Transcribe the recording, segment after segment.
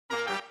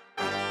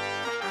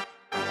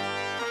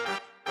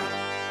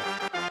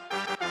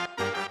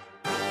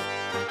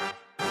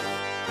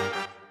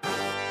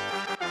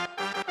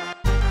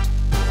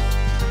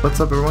What's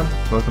up, everyone?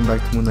 Welcome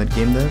back to Moonlight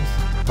Game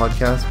Devs, a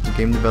podcast where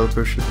game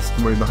developers share the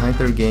story behind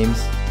their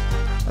games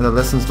and the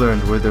lessons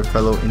learned with their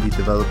fellow indie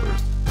developers.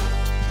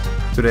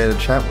 Today I had a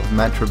chat with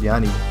Matt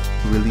Trobbiani,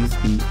 who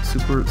released the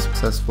super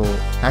successful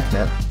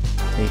Hacknet,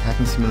 a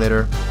hacking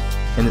simulator,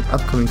 and an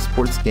upcoming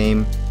sports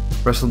game,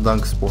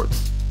 Wrestledunk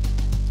Sports.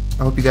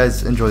 I hope you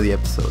guys enjoy the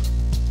episode.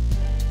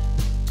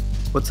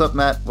 What's up,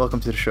 Matt? Welcome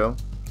to the show.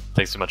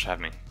 Thanks so much for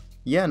having me.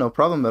 Yeah, no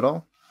problem at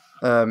all.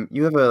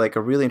 You have a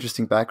really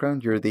interesting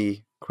background. You're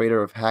the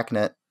creator of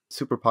Hacknet,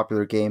 super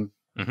popular game.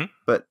 Mm-hmm.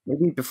 But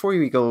maybe before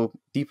we go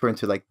deeper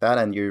into that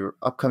and your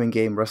upcoming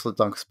game,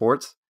 Wrestledunk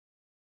Sports,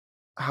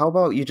 how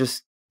about you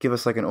just give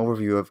us an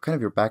overview of kind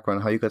of your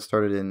background, how you got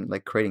started in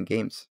creating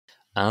games?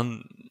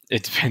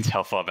 It depends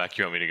how far back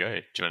you want me to go.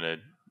 Do you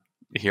want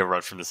to hear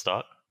right from the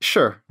start?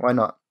 Sure, why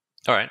not?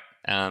 All right.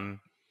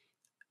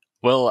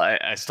 Well,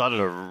 I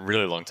started a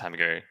really long time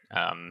ago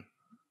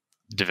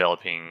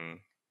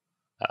developing.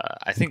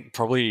 I think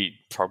probably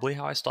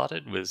how I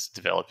started was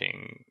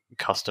developing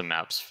custom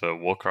maps for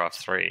Warcraft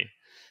 3.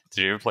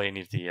 Did you ever play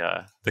any of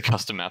the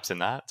custom maps in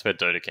that? It's where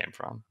Dota came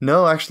from.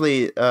 No,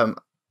 actually,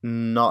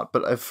 not.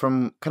 But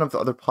from kind of the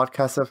other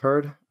podcasts I've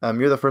heard,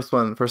 you're the first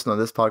person on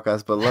this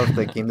podcast, but I love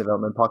the game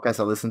development podcasts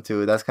I listen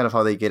to. That's kind of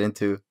how they got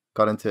into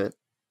it.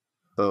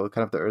 So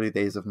kind of the early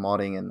days of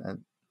modding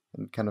and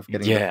kind of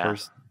getting the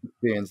first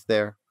experience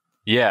there.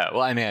 Yeah,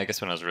 well, I mean, I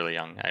guess when I was really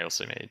young, I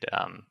also made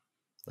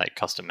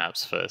custom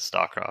maps for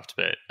StarCraft,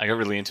 but I got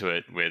really into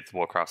it with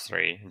Warcraft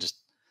 3 and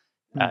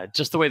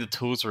just the way the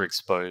tools were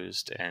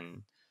exposed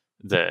and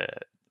the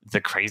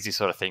crazy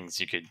sort of things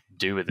you could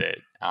do with it,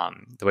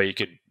 the way you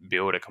could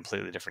build a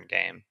completely different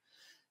game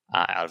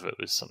out of it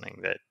was something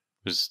that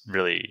was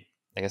really,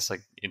 I guess,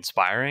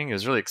 inspiring. It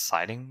was really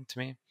exciting to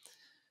me.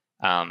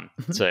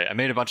 So I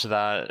made a bunch of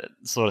that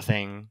sort of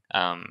thing.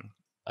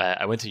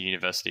 I went to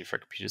university for a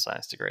computer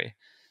science degree,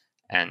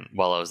 and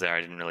while I was there,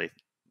 I didn't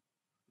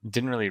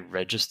really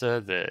register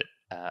that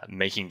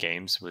making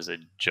games was a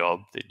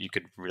job that you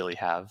could really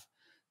have.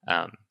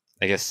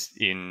 I guess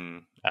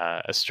in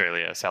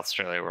Australia, South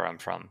Australia, where I'm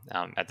from,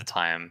 at the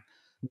time,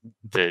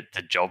 the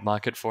job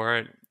market for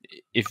it,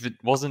 if it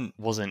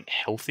wasn't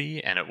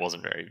healthy and it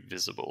wasn't very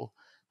visible,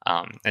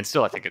 and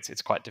still I think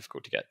it's quite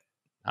difficult to get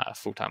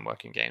full-time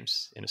work in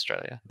games in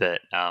Australia. That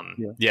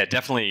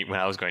definitely when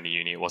I was going to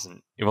uni, it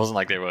wasn't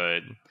like there were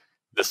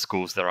the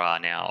schools there are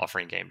now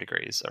offering game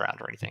degrees around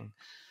or anything.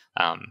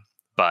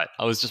 But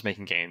I was just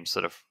making games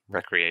sort of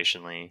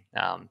recreationally,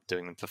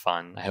 doing them for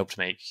fun. I helped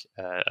make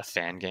a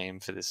fan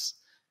game for this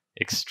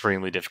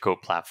extremely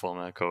difficult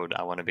platformer called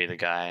I Want to Be the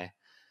Guy.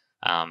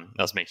 I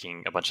was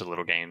making a bunch of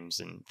little games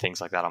and things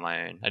like that on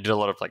my own. I did a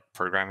lot of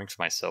programming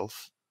for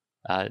myself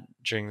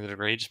during the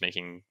degree, just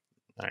making,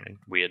 I don't know,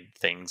 weird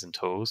things and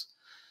tools.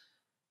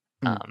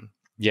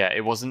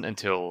 It wasn't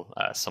until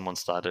someone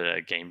started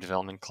a game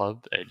development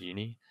club at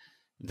uni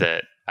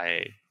that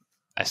I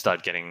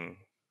started getting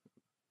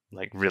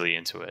really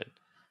into it.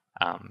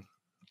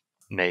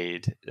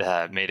 Made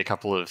a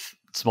couple of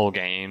small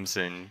games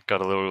and got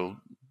a little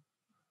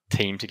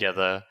team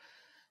together,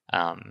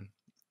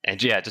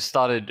 just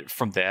started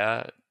from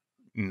there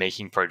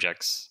making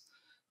projects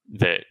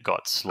that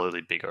got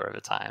slowly bigger over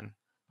time,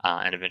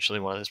 and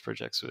eventually one of those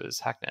projects was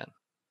Hacknet.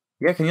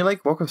 Yeah, can you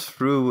walk us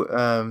through,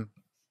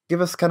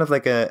 give us kind of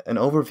an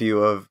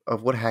overview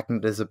of what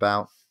Hacknet is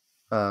about,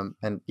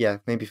 and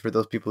maybe for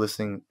those people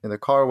listening in the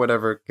car or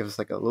whatever, give us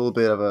a little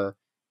bit of a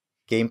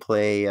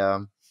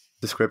gameplay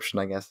description,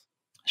 I guess.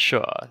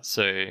 Sure.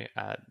 So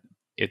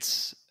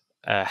it's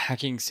a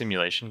hacking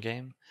simulation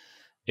game.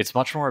 It's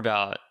much more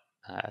about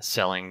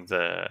selling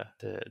the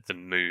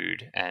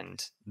mood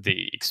and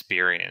the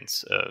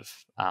experience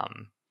of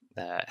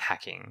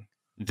hacking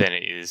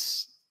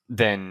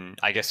than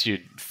I guess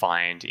you'd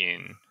find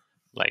in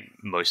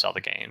most other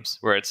games,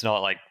 where it's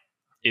not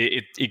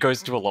it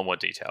goes into a lot more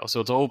detail. So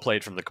it's all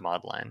played from the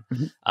command line.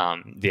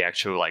 Mm-hmm. The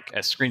actual a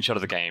screenshot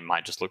of the game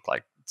might just look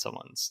like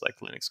someone's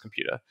Linux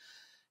computer.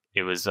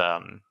 It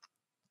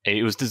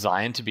was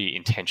designed to be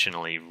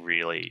intentionally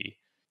really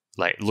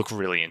look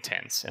really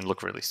intense and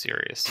look really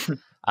serious.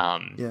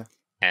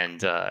 And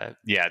the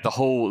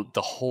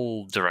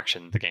whole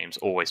direction the game's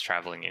always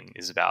traveling in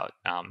is about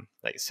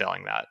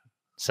selling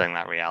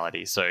that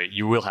reality. So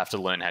you will have to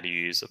learn how to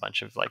use a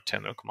bunch of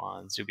terminal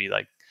commands. You'll be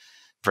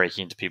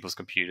breaking into people's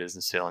computers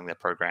and stealing their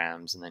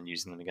programs and then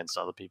using them against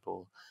other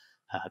people,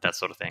 that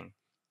sort of thing.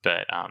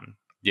 But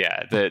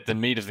the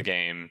meat of the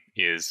game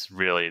is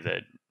really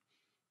that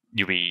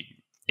you'll be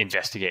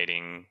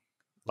investigating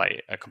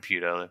a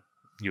computer.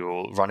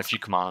 You'll run a few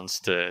commands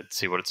to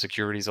see what its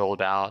security is all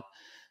about,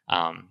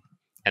 and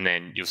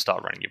then you'll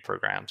start running your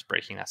programs,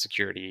 breaking that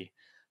security,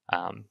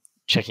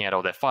 checking out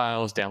all their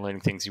files,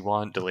 downloading things you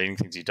want, deleting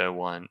things you don't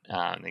want,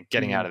 and then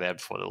getting out of there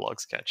before the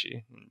logs catch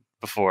you,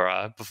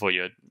 before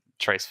your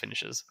trace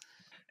finishes.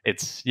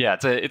 It's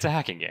a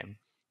hacking game.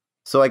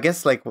 So I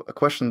guess a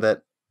question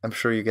that I'm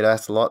sure you get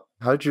asked a lot: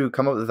 how did you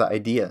come up with the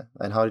idea,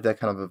 and how did that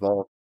kind of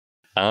evolve?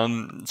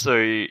 So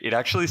it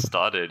actually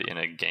started in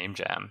a game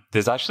jam.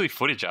 There's actually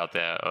footage out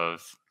there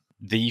of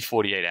the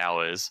 48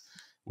 hours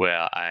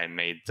where I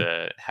made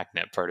the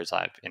Hacknet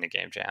prototype in a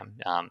game jam.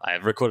 I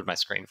recorded my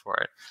screen for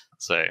it,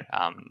 so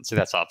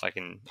that's up. I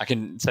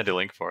can send a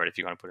link for it if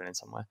you want to put it in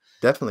somewhere.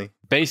 Definitely.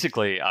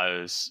 Basically, I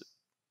was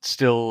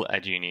still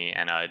at uni,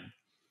 and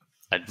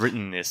I'd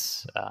written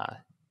this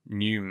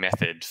new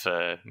method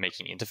for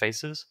making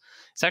interfaces.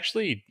 It's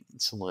actually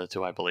similar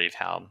to, I believe,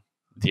 how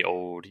the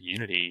old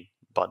Unity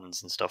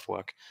buttons and stuff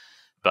work,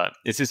 but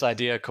it's this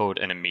idea called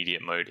an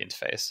immediate mode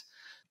interface.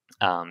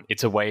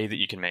 It's a way that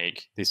you can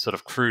make these sort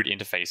of crude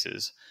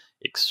interfaces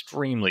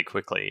extremely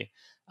quickly,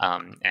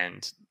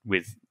 and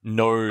with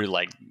no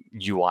like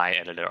UI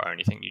editor or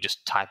anything. You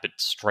just type it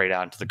straight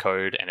out into the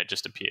code, and it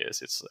just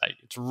appears. It's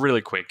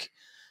really quick.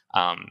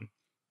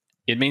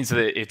 It means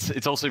that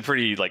it's also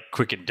pretty like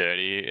quick and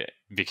dirty,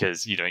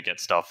 because you don't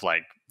get stuff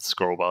like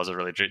scroll bars are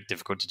really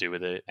difficult to do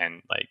with it,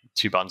 and like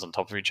two buttons on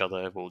top of each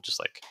other will just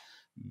like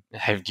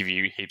give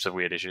you heaps of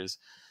weird issues.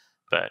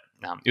 But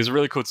it was a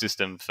really cool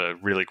system for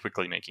really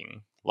quickly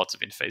making lots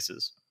of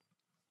interfaces.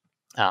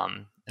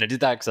 And I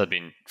did that because I'd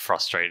been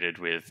frustrated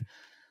with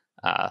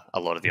a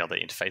lot of the other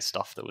interface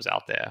stuff that was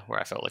out there, where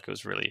I felt like it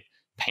was really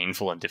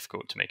painful and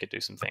difficult to make it do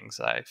some things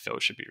that I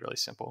felt should be really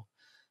simple.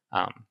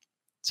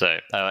 So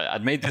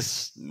I'd made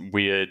this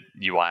weird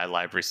UI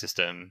library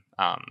system,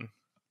 and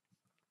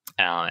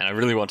I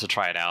really wanted to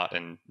try it out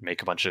and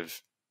make a bunch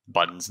of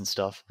buttons and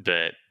stuff,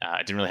 but I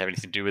didn't really have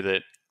anything to do with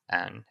it.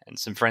 And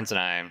some friends and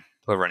I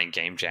were running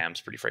game jams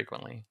pretty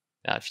frequently.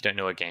 If you don't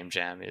know what a game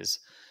jam is,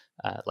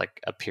 like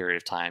a period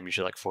of time,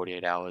 usually like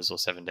 48 hours or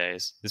 7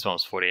 days. This one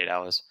was 48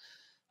 hours,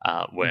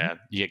 where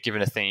you get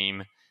given a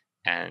theme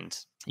and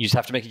you just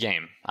have to make a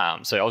game.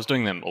 So I was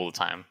doing them all the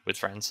time with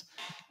friends.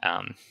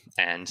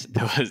 And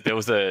there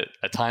was a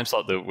time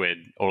slot that we'd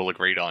all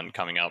agreed on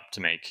coming up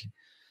to make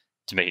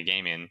a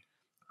game in.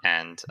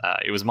 And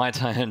it was my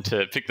turn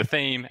to pick the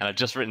theme, and I'd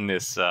just written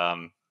this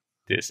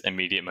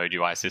immediate mode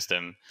UI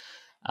system.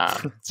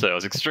 So I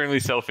was extremely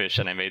selfish,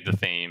 and I made the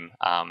theme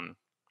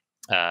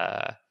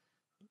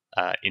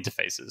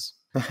interfaces.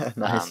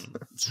 Nice.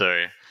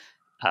 So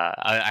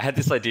I had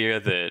this idea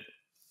that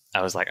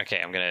I was like,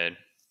 okay,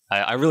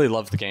 I really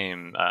love the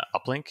game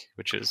Uplink,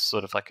 which is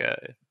sort of like a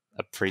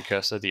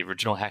precursor, the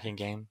original hacking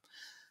game,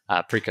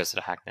 precursor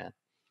to Hacknet.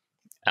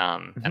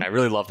 And I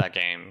really love that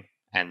game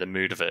and the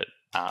mood of it.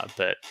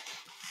 But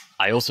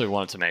I also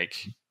wanted to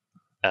make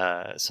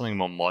something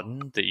more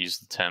modern that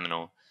used the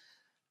terminal.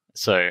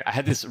 So I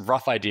had this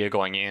rough idea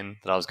going in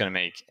that I was going to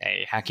make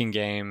a hacking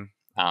game.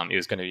 It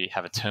was going to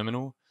have a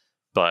terminal,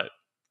 but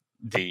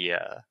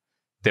there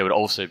would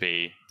also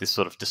be this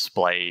sort of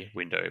display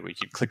window where you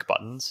could click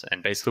buttons,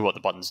 and basically what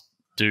the buttons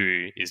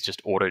do is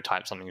just auto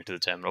type something into the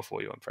terminal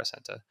for you and press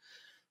enter.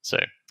 So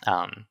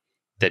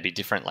there'd be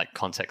different like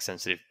context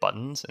sensitive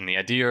buttons, and the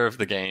idea of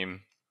the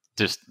game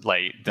just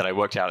like that I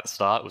worked out at the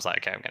start was like,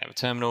 okay, I'm going to have a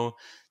terminal.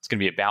 It's going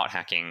to be about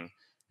hacking,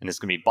 and there's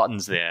going to be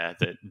buttons there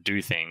that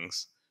do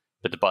things.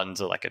 But the buttons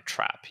are like a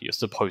trap. You're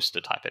supposed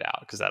to type it out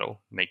because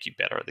that'll make you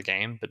better at the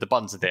game. But the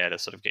buttons are there to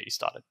sort of get you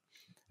started.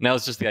 And that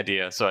was just the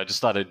idea. So I just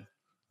started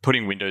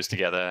putting windows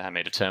together. I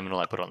made a terminal.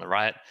 I put it on the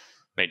right.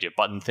 Made your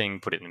button thing.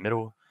 Put it in the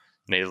middle.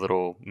 Made a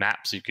little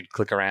map so you could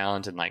click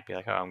around and like be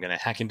like, oh, I'm going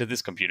to hack into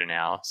this computer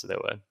now. So there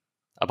were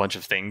a bunch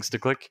of things to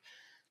click.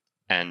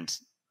 And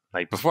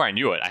like before I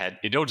knew it,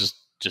 it all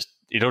just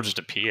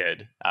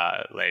appeared.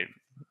 Like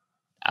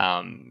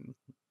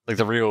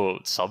the real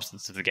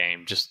substance of the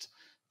game just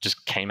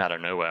came out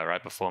of nowhere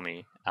right before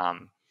me,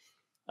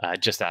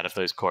 just out of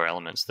those core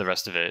elements. The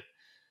rest of it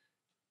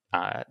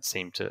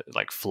seemed to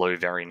like flow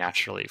very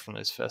naturally from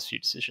those first few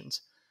decisions.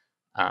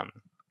 Yeah,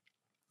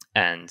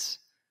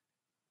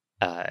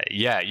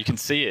 you can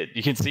see it.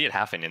 You can see it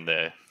happen in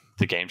the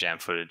game jam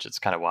footage. It's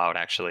kind of wild,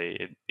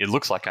 actually. It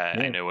looks like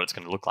I know what it's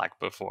going to look like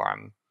before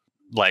I'm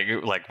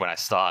like when I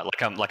start.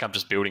 I'm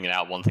just building it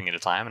out one thing at a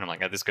time, and I'm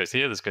like, oh, this goes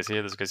here, this goes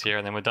here, this goes here,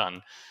 and then we're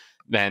done.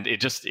 And it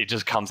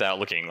just comes out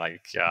looking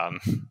like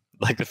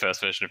the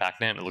first version of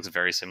Hacknet. It looks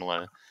very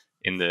similar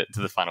to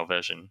the final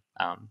version.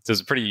 So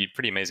it's a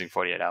pretty amazing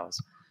 48 hours.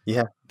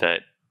 Yeah.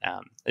 But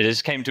it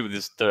just came to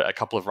a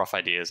couple of rough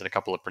ideas and a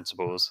couple of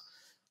principles,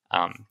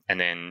 and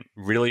then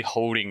really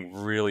holding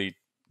really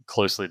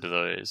closely to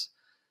those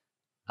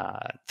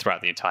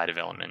throughout the entire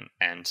development,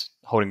 and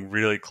holding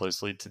really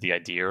closely to the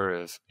idea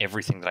of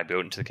everything that I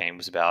built into the game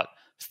was about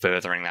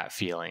furthering that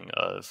feeling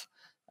of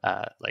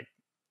like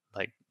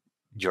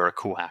you're a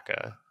cool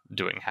hacker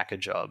doing hacker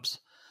jobs,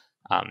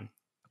 and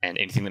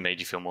anything that made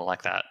you feel more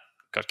like that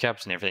got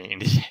kept, and anything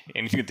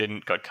that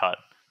didn't got cut,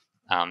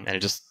 and it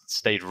just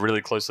stayed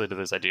really closely to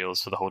those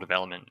ideals for the whole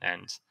development,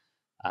 and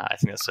I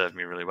think that served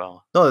me really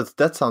well. No,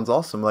 that sounds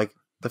awesome. Like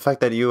the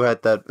fact that you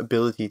had that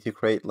ability to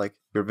create like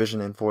your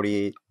vision in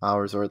 48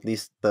 hours, or at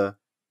least the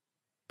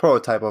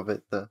prototype of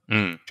it, the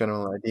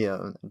general idea.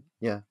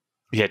 Yeah,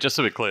 just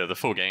to be clear, the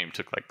full game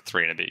took like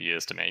 3 and a bit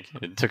years to make.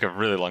 It took a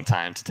really long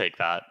time to take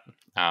that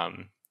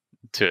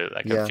to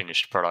like a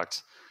finished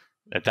product.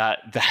 At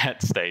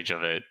that stage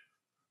of it,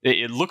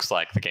 it looks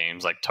like the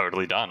game's like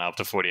totally done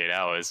after 48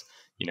 hours.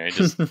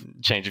 just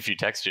change a few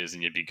textures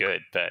and you'd be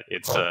good. But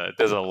it's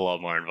there's a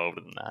lot more involved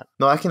than that.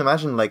 No, I can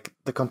imagine like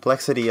the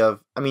complexity of.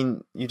 I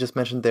mean, you just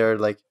mentioned there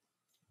like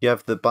you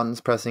have the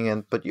buttons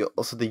pressing, but you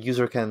also the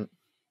user can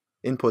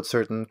input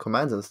certain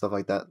commands and stuff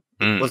like that.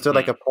 Was there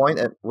like a point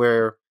at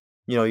where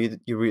you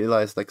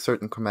realized like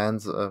certain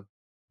commands were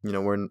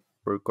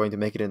going to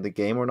make it in the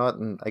game or not?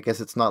 And I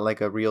guess it's not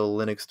like a real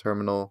Linux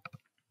terminal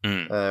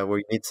where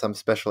you need some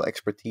special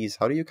expertise.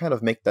 How do you kind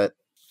of make that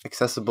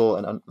accessible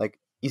and like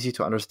easy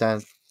to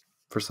understand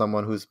for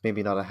someone who's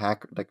maybe not a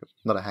hacker,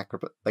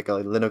 but like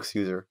a Linux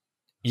user?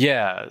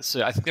 Yeah,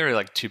 so I think there are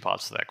like two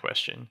parts to that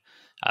question.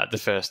 The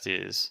first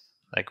is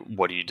like,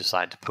 what do you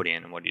decide to put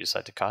in and what do you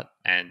decide to cut,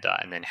 and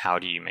then how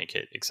do you make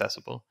it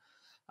accessible?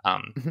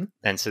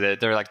 And so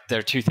there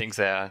are two things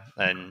there,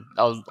 and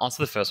I'll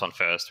answer the first one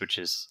first, which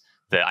is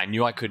that I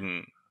knew I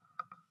couldn't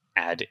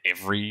add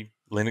every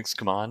Linux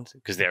command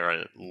because there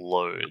are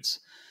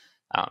loads.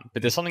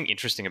 But there's something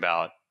interesting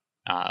about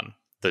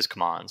those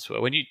commands.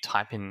 When you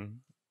type in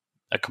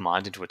a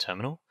command into a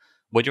terminal,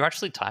 what you're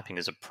actually typing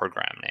is a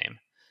program name.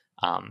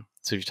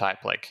 So if you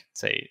type like,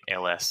 say,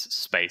 ls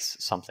space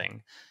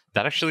something,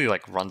 that actually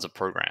like runs a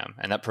program,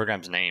 and that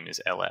program's name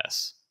is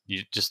ls.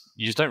 You just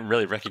don't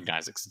really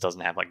recognize it because it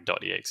doesn't have like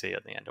 .exe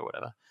at the end or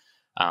whatever.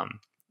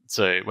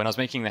 So when I was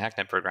making the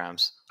Hacknet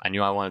programs, I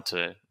knew I wanted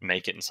to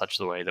make it in such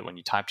a way that when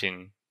you typed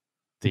in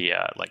the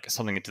like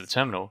something into the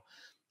terminal,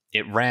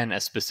 it ran a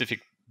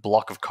specific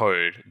block of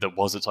code that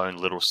was its own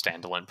little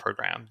standalone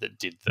program that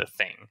did the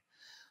thing,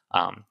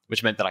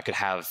 which meant that I could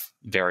have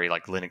very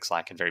like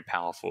Linux-like and very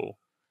powerful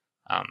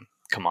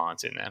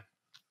commands in there.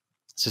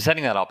 So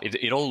setting that up,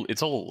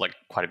 it's all like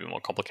quite a bit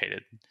more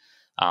complicated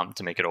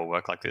to make it all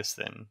work like this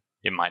than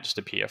it might just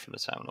appear from the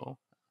terminal.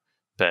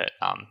 But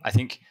I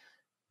think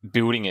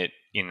building it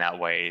in that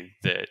way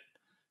that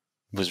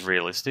was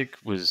realistic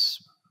was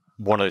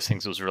one of those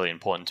things that was really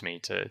important to me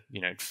to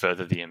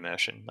further the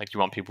immersion. Like, you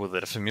want people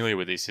that are familiar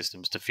with these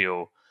systems to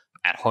feel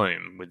at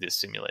home with this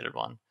simulated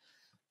one.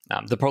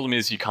 The problem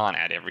is you can't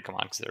add every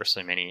command because there are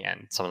so many,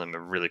 and some of them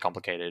are really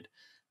complicated.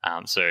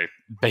 So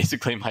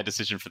basically my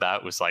decision for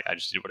that was like, I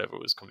just did whatever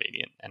was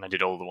convenient, and I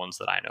did all the ones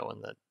that I know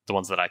and the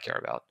ones that I care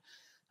about.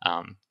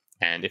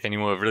 And if any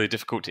were really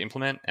difficult to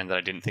implement and that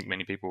I didn't think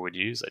many people would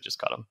use, I just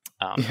cut them.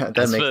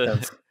 That makes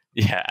sense.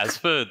 Yeah, as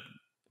for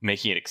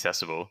making it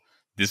accessible,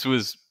 this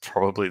was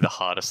probably the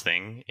hardest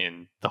thing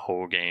in the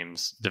whole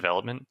game's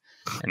development,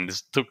 and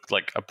this took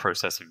like a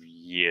process of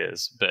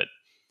years. But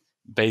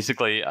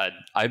basically,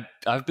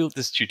 I've built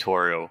this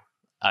tutorial,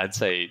 I'd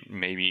say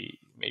maybe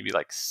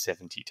like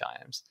 70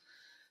 times.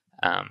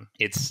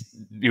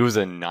 It was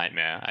a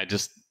nightmare.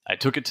 I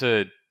took it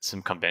to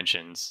some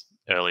conventions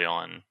early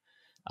on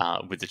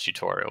with the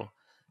tutorial,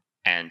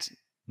 and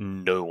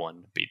no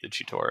one beat the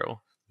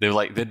tutorial.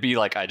 They'd be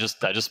like, I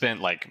just spent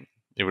like,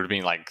 it would have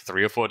been like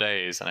 3 or 4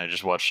 days, and I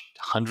just watched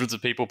hundreds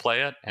of people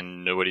play it,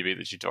 and nobody beat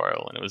the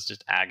tutorial, and it was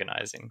just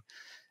agonizing.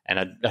 And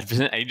I'd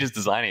been ages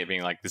designing it,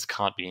 being like, this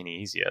can't be any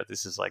easier.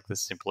 This is like the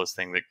simplest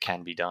thing that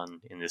can be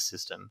done in this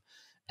system,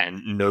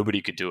 and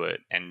nobody could do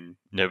it, and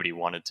nobody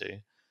wanted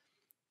to.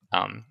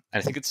 And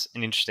I think it's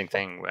an interesting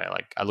thing where,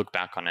 like, I look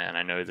back on it and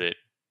I know that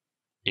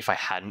if I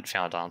hadn't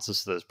found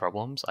answers to those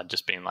problems, I'd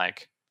just been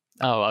like,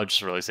 oh, I'll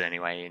just release it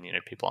anyway,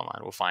 and people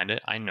online will find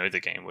it. I know the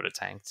game would have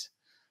tanked.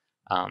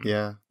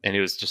 Yeah. And it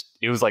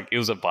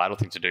was a vital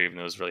thing to do, even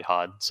though it was really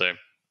hard. So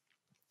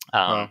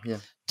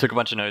took a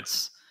bunch of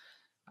notes,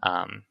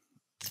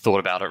 thought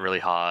about it really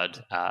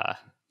hard,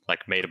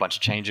 like made a bunch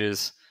of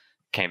changes,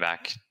 came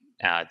back,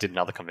 did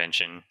another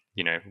convention,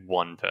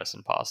 one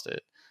person passed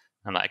it.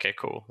 I'm like, okay,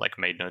 cool. Like,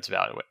 made notes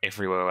about it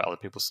everywhere where other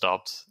people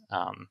stopped.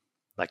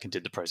 Like, and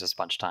did the process a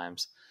bunch of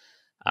times.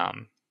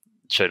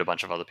 Showed a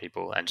bunch of other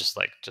people, and just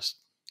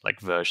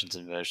versions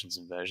and versions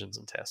and versions,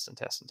 and tests and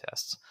tests and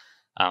tests.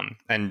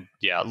 And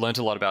yeah, learned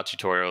a lot about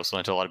tutorials,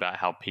 learned a lot about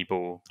how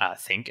people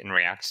think and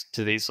react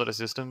to these sort of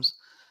systems.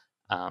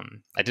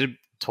 I did a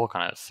talk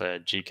on it for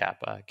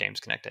GCAP, Games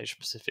Connect Asia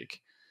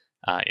Pacific,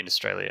 in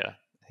Australia.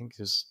 I think it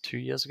was 2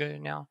 years ago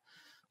now.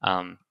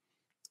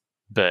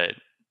 But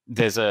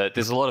there's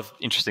a lot of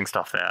interesting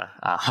stuff there.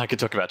 I could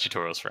talk about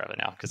tutorials forever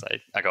now because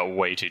I got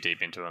way too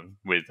deep into them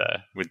with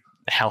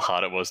how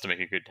hard it was to make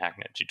a good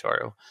Hacknet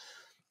tutorial.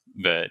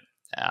 But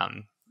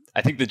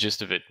I think the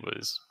gist of it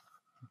was,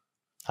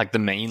 like, the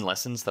main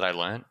lessons that I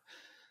learned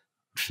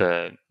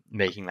for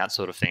making that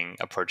sort of thing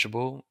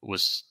approachable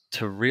was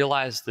to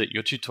realize that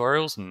your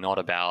tutorial's not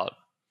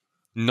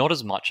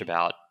as much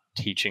about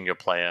teaching your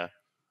player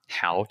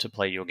how to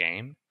play your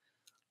game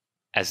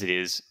as it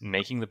is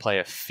making the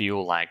player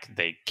feel like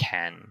they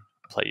can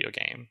play your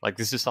game. Like,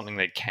 this is something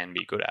they can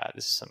be good at.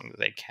 This is something that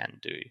they can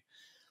do.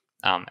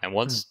 And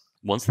once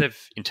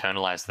they've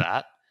internalized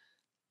that,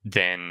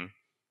 then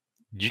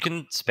you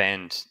can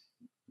spend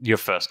your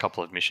first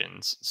couple of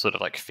missions sort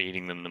of like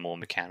feeding them the more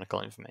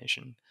mechanical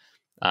information.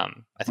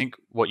 I think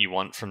what you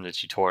want from the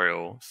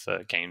tutorial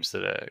for games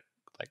that are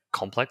like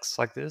complex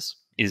like this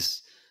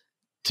is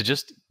to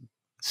just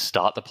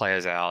start the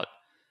players out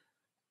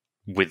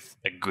with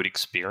a good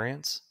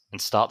experience and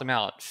start them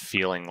out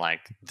feeling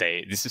like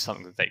this is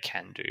something that they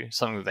can do,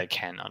 something that they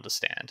can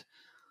understand.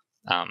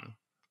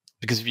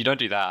 Because if you don't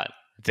do that,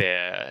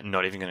 they're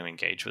not even going to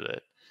engage with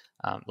it.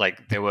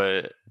 Like there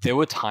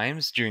were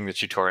times during the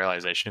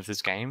tutorialization of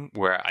this game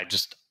where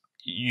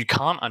you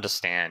can't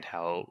understand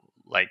how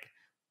like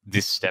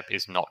this step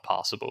is not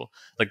passable.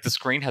 Like the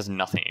screen has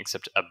nothing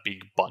except a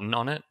big button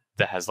on it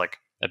that has like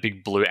a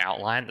big blue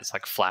outline that's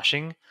like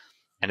flashing,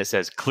 and it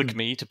says "click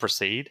me to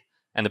proceed."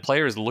 And the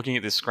player is looking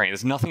at this screen.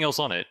 There's nothing else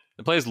on it.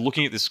 The player is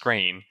looking at this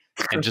screen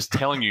and just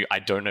telling you, "I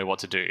don't know what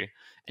to do."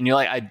 And you're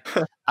like,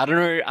 I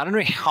don't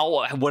know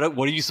how. What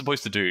are you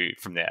supposed to do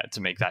from there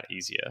to make that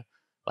easier?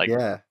 Like,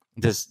 Yeah.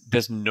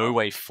 there's no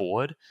way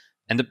forward.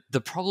 And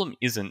the problem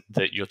isn't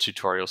that your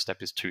tutorial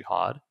step is too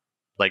hard.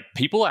 Like,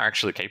 people are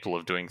actually capable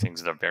of doing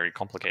things that are very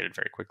complicated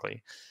very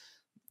quickly.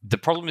 The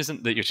problem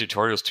isn't that your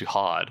tutorial is too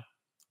hard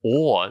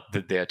or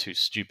that they're too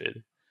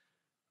stupid,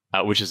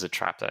 which is a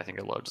trap that I think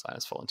a lot of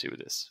designers fall into with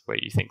this, where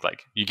you think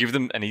like you give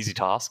them an easy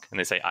task and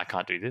they say, "I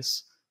can't do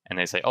this," and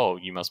they say, "Oh,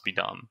 you must be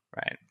dumb,"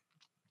 right?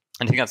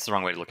 I think that's the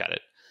wrong way to look at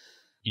it.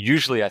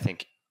 Usually, I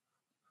think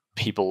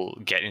people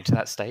get into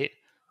that state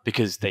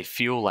because they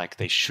feel like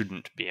they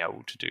shouldn't be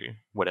able to do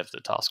whatever the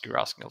task you're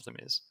asking of them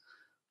is.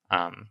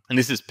 And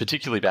this is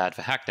particularly bad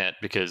for Hacknet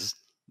because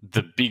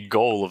the big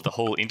goal of the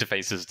whole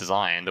interface's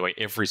design, the way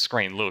every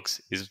screen looks,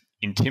 is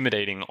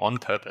intimidating on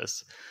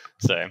purpose.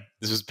 So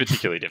this was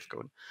particularly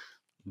difficult.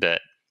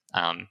 But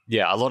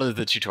yeah, a lot of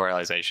the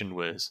tutorialization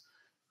was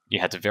you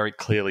had to very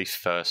clearly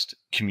first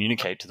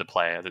communicate to the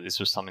player that this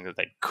was something that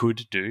they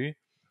could do.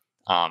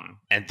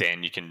 And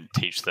then you can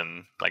teach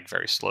them like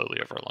very slowly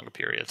over a longer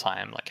period of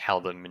time, like how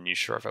the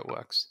minutiae of it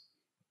works.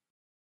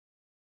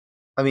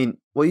 I mean,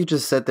 what you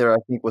just said there, I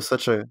think, was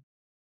such a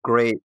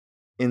great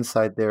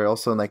insight there,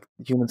 also in like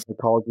human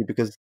psychology,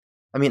 because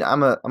I mean,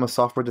 I'm a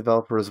software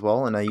developer as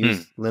well, and I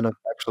use Linux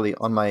actually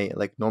on my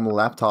like normal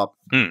laptop,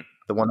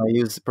 the one I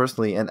use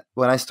personally. And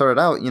when I started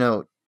out,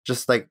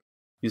 just like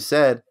you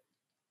said,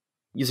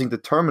 using the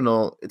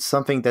terminal, it's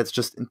something that's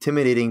just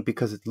intimidating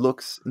because it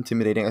looks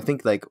intimidating. I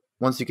think like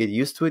once you get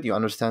used to it, you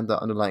understand the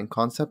underlying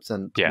concepts,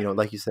 and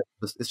like you said,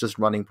 it's just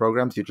running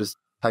programs. You just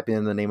type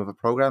in the name of a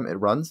program, it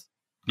runs.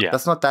 Yeah,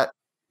 that's not that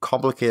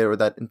complicated or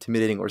that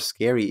intimidating or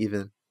scary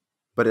even.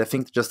 But I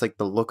think just like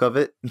the look of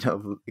it,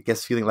 I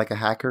guess feeling like a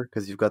hacker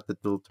because you've got the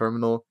little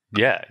terminal.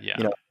 Yeah.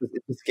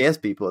 It scares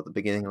people at the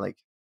beginning. Like,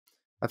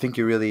 I think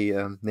you really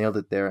nailed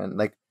it there, and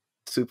like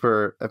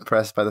super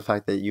impressed by the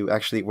fact that you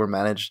actually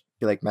managed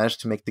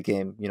to make the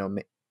game.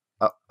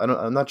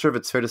 I'm not sure if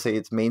it's fair to say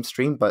it's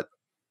mainstream, but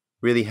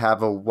really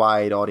have a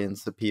wide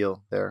audience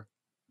appeal there.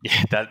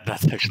 Yeah,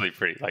 that's actually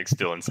pretty like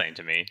still insane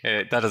to me.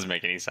 That doesn't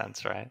make any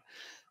sense, right?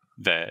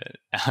 That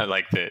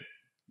like that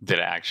it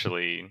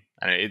actually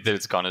that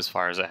it's gone as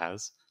far as it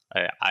has.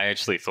 I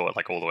actually thought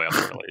like all the way up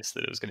to release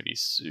that it was going to be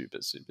super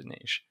super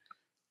niche.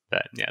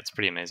 But yeah, it's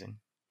pretty amazing.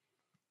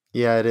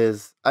 Yeah, it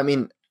is. I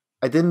mean,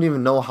 I didn't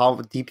even know how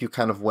deep you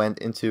kind of went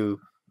into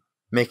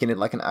making it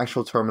like an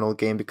actual terminal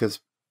game because,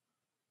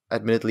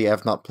 admittedly,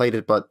 I've not played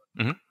it, but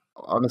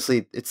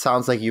honestly, it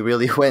sounds like you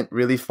really went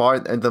really far.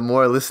 And the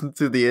more I listened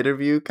to the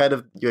interview, kind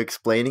of you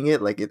explaining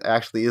it, like it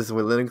actually is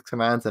with Linux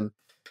commands, and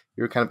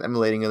you're kind of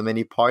emulating the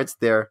many parts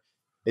there.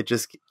 It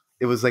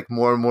was like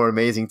more and more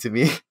amazing to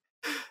me.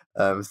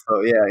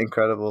 So yeah,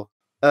 incredible.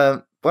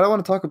 What I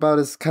want to talk about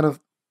is kind of,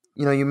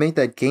 you made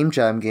that Game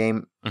Jam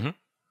game.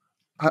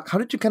 How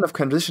did you kind of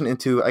transition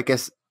into, I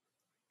guess,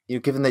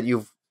 given that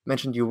you've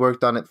mentioned you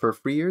worked on it for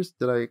 3 years?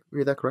 Did I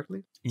read that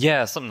correctly?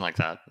 Yeah, something like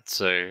that.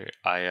 So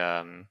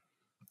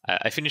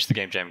I finished the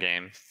Game Jam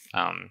game,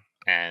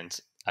 and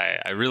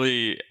I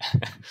really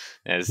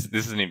this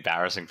is an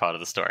embarrassing part of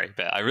the story,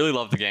 but I really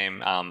loved the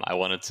game. I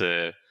wanted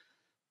to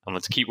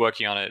keep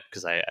working on it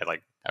because I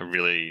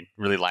really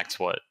really liked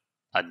what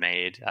I'd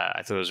made.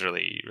 I thought it was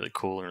really really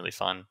cool and really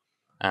fun.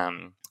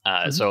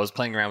 So I was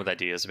playing around with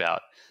ideas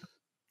about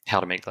how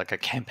to make like a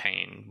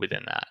campaign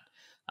within that,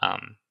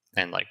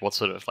 and like what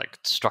sort of like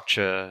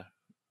structure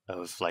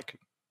of like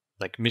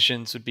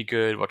missions would be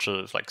good, what sort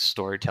of like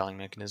storytelling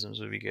mechanisms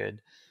would be good.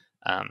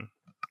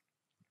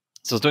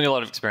 So I was doing a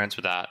lot of experience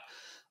with that.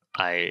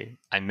 I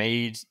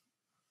made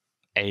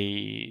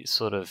a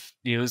sort of,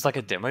 it was like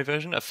a demo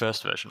version, a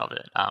first version of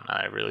it, and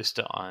I released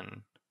it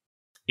on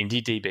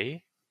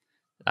IndieDB.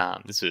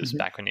 This was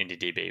back when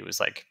IndieDB was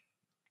like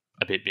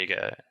a bit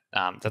bigger.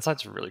 That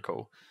site's really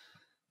cool.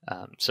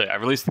 So I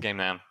released the game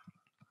there.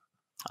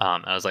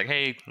 I was like,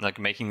 hey, like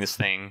making this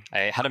thing.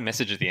 I had a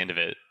message at the end of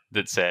it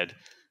that said,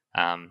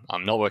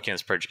 I'm not working on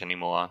this project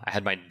anymore. I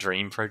had my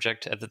dream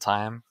project at the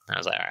time. And I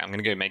was like, all right, I'm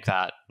going to go make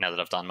that now that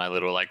I've done my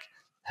little like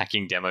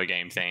hacking demo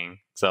game thing.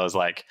 So I was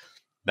like,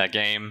 that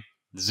game,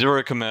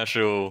 zero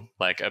commercial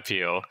like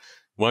appeal,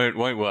 won't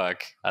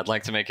work. I'd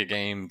like to make a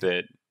game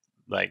that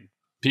like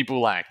people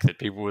like, that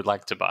people would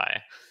like to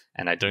buy.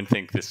 And I don't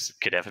think this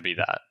could ever be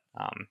that.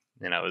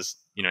 And I was,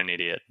 an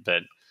idiot,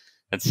 but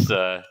that's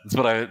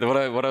what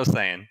I was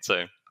saying.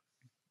 So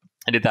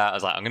I did that. I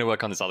was like, I'm going to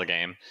work on this other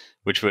game,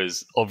 which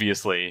was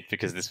obviously,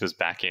 because this was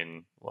back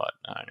in,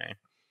 I don't know,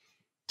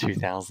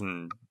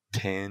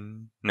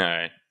 2010,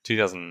 no,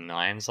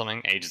 2009,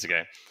 something, ages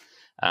ago.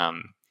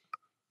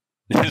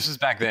 This was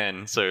back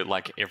then, so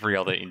like every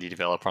other indie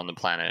developer on the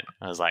planet,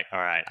 I was like, all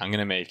right, I'm going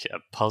to make a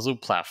puzzle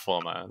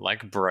platformer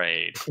like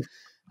Braid.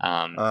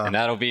 And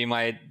that'll be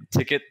my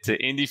ticket to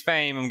indie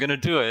fame. I'm going to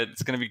do it.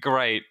 It's going to be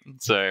great.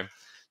 So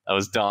I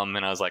was dumb,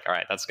 and I was like, all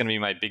right, that's going to be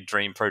my big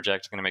dream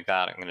project. I'm going to make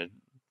that. I'm going to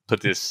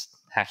put this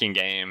hacking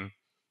game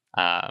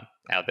out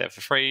there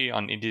for free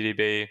on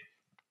IndieDB.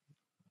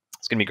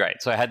 It's going to be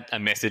great. So I had a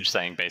message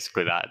saying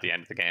basically that at the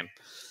end of the game.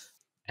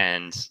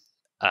 And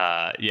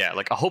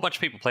like a whole bunch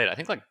of people played it. I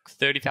think like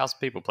 30,000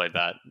 people played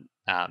that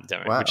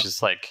demo, Wow. which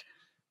is like,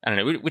 I don't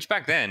know, which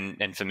back then,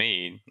 and for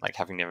me, like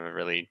having never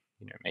really,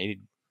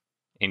 made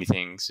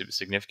anything super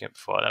significant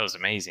before, that was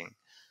amazing.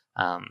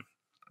 I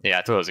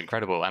thought it was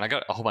incredible. And I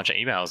got a whole bunch of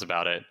emails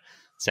about it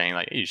saying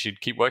like, hey, you should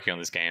keep working on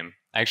this game.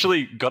 I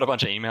actually got a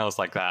bunch of emails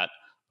like that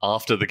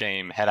after the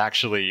game had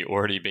actually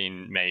already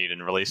been made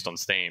and released on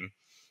Steam,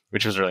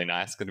 which was really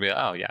nice. Going to be like,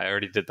 oh yeah, I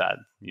already did that.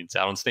 It's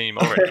out on Steam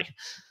already.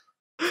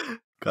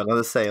 Got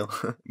another sale.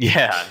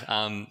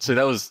 Yeah. So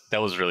that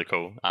was really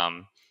cool.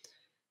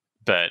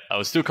 But I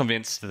was still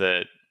convinced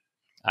that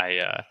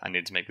I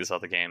needed to make this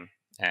other game,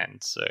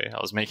 and so I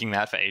was making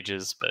that for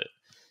ages. But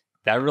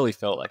that really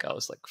felt like I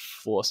was like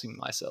forcing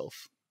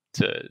myself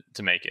to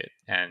make it.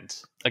 And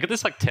I got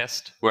this like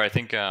test where I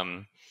think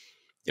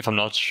if I'm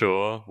not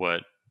sure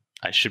what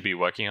I should be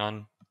working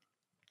on,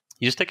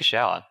 you just take a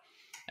shower,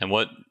 and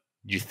what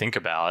you think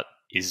about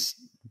is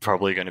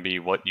probably going to be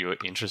what you're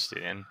interested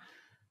in.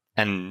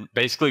 And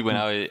basically, when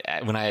I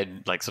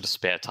had like sort of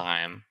spare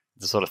time,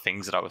 the sort of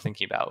things that I was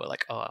thinking about were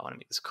like, oh, I want to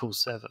make this cool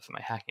server for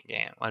my hacking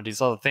game. I want to do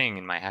this other thing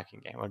in my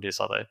hacking game. I want to do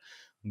this other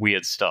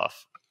weird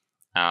stuff.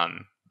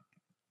 And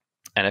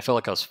I felt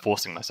like I was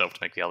forcing myself to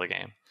make the other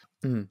game.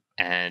 Mm.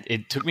 And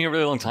it took me a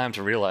really long time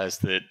to realize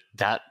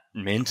that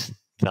meant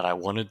that I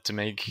wanted to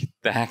make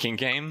the hacking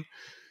game.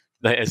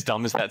 As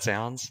dumb as that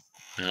sounds,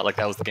 like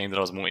that was the game that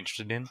I was more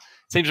interested in. It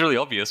seems really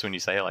obvious when you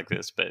say it like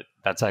this, but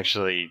that's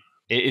actually...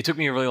 It took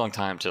me a really long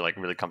time to like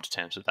really come to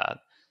terms with that.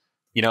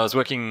 I was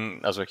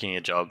working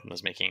a job. I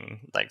was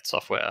making like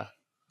software.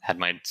 Had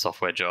my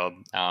software job,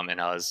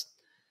 and I was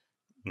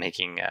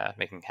making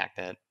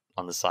Hacknet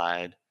on the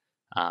side,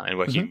 and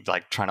working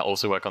like trying to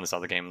also work on this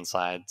other game on the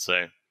side.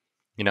 So,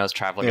 I was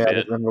traveling a bit.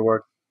 I remember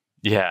work.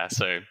 Yeah,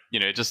 so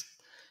just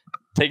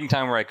taking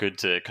time where I could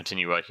to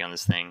continue working on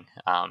this thing,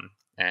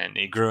 and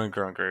it grew and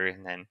grew and grew,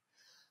 and then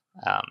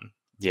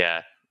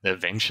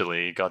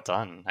eventually got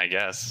done, I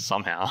guess,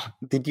 somehow.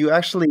 Did you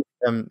actually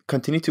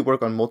continue to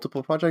work on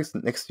multiple projects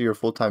next to your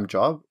full-time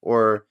job,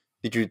 or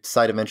did you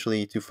decide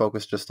eventually to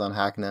focus just on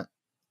Hacknet?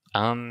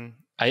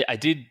 I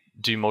did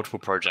do multiple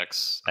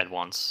projects at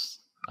once,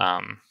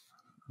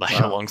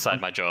 alongside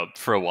my job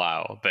for a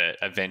while, but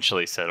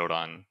eventually settled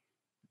on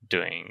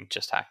doing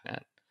just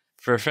Hacknet.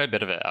 For a fair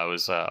bit of it, I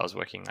was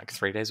working like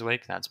 3 days a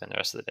week, and I'd spend the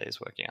rest of the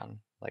days working on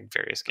like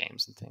various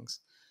games and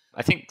things.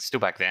 I think still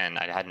back then,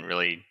 I hadn't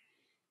really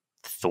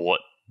thought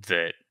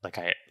that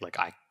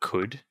I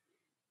could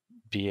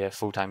be a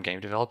full-time game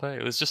developer.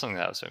 It was just something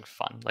that I was doing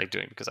for fun, like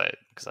doing because I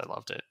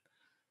loved it.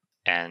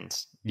 And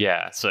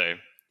so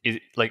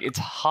it's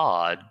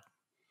hard,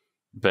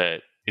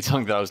 but it's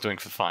something that I was doing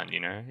for fun.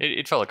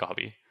 It felt like a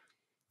hobby.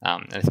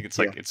 And I think it's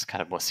like it's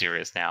kind of more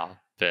serious now.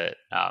 But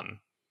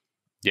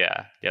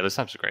those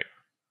times were great.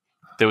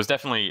 There was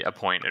definitely a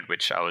point at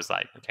which I was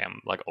like, okay, I'm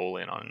like all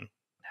in on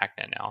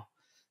Hacknet now.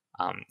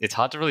 It's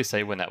hard to really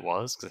say when that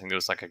was, because I think it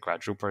was like a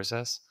gradual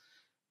process.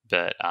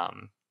 But I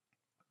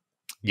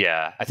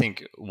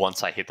think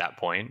once I hit that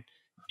point,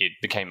 it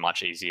became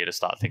much easier to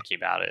start thinking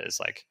about it as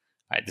like,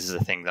 all right, this is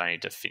a thing that I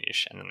need to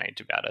finish, and then I need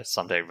to be able to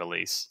someday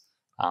release.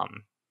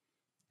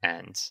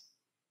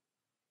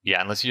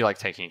 Unless you're like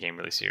taking a game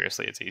really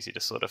seriously, it's easy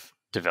to sort of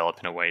develop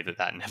in a way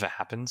that never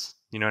happens.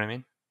 You know what I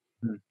mean?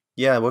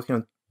 Yeah, working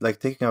on like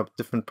taking up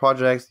different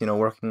projects,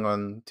 working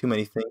on too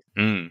many things.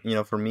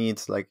 For me,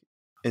 it's like,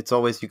 it's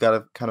always, you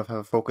gotta kind of have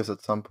a focus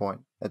at some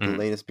point at the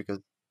latest, because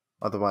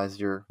otherwise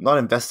you're not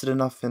invested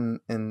enough in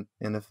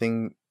a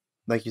thing,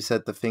 like you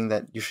said, the thing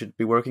that you should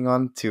be working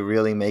on to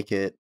really make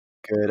it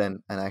good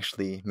and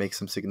actually make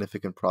some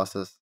significant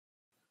process.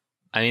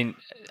 I mean,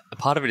 a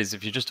part of it is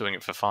if you're just doing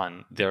it for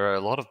fun, there are a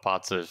lot of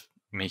parts of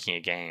making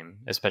a game,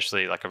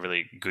 especially like a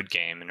really good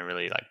game and a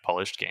really like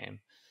polished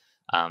game,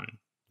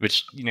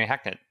 which,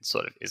 Hacknet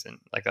sort of isn't.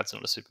 Like, that's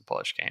not a super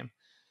polished game.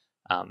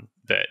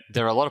 But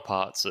there are a lot of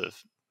parts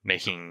of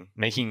making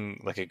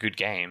like a good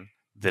game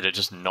that are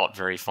just not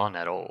very fun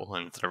at all,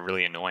 and that are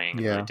really annoying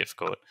and really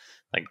difficult.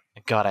 Like,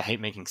 God, I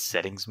hate making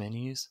settings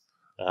menus.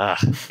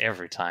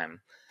 Every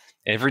time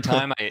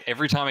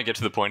I get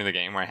to the point of the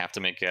game where I have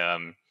to make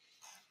the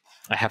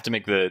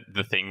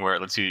thing where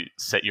it lets you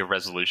set your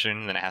resolution,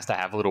 and then it has to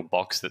have a little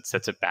box that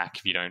sets it back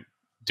if you don't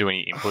do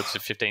any inputs for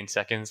 15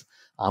 seconds.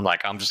 I'm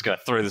like, I'm just gonna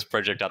throw this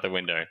project out the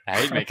window. I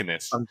hate making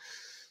this. I'm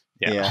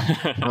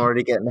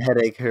already getting a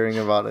headache hearing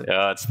about it.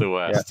 Yeah, it's the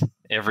worst.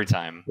 Every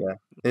time.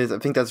 I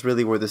think that's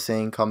really where the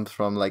saying comes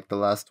from, like the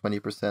last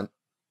 20%.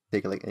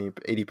 take like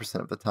 80%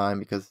 of the time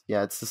because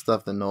it's the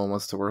stuff that no one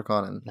wants to work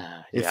on, and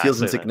it Yeah, I feels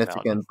say that about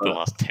insignificant. the But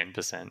last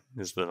 10%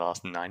 is the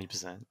last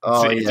 90%.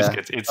 oh It just yeah,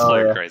 gets it's oh so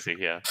yeah, crazy.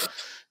 Yeah.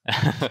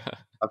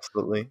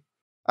 absolutely.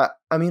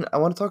 I mean, I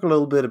want to talk a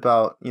little bit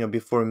about,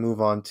 before we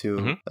move on to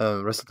hmm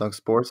Wrestledunk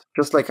Sports.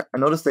 Just like I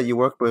noticed that you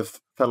work with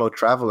Fellow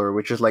Traveler,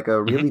 which is like a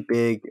hmm really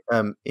big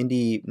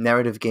indie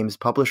narrative games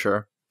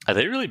publisher. Are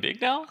they really big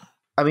now?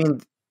 I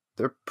mean,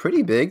 they're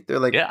pretty big. They're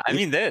like Yeah, I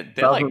mean they're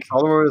 8,000 like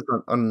followers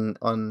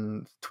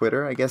on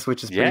Twitter, I guess,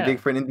 which is pretty big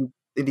yeah. for an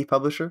indie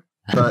publisher.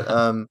 But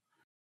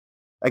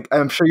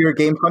I'm sure your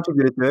game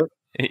contributed to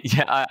it.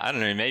 Yeah, I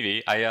don't know,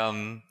 maybe.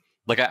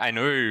 Like I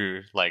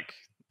know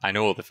I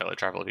know all the fellow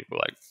traveler people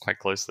like quite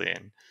closely,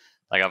 and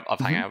like I've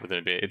hung Hmm. out with them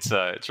a bit.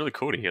 It's really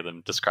cool to hear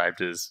them described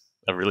as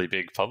a really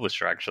big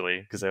publisher actually,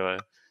 because they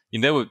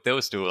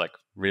were still like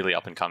really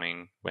up and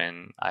coming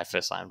when I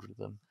first signed with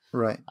them.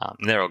 Right.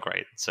 And they're all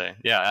great. So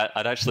yeah,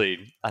 I'd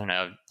actually I don't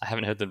know, I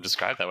haven't heard them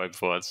described that way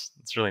before. It's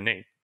really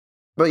neat.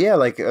 But yeah,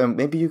 like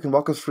maybe you can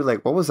walk us through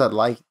like what was that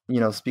like,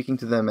 speaking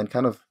to them, and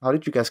kind of how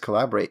did you guys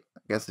collaborate?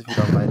 I guess if you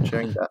don't mind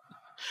sharing that.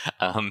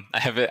 I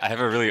have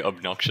a really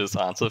obnoxious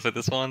answer for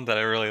this one that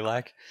I really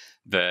like.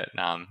 But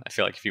I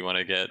feel like if you want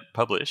to get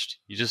published,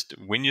 you just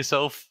win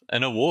yourself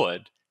an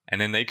award, and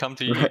then they come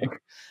to you. Right.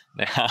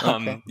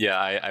 Okay. Yeah,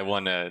 I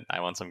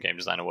won some game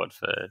design award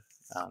for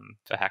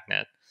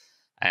Hacknet,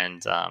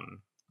 and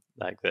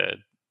like the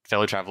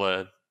fellow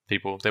traveler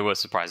people, they were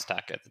Surprise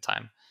Attack at the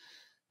time.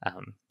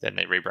 Then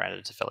they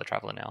rebranded to Fellow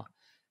Traveler now.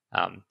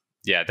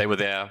 Yeah, they were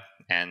there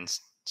and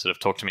sort of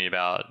talked to me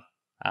about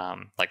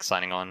like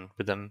signing on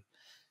with them.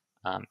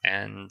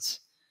 And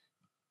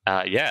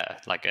yeah,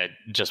 like I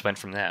just went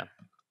from there.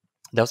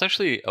 That was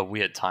actually a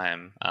weird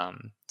time.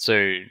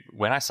 So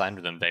when I signed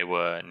with them, they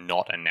were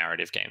not a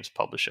narrative games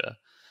publisher.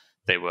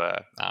 They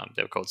were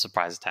called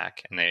Surprise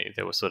Attack, and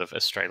they were sort of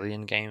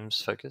Australian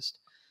games focused.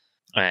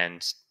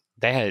 And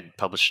they had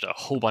published a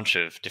whole bunch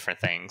of different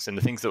things, and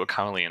the things that were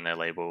currently in their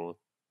label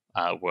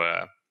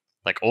were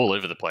like all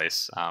over the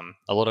place.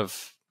 A lot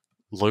of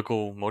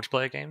local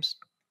multiplayer games,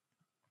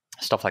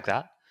 stuff like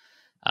that.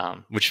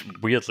 Which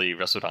weirdly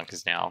Wrestledunk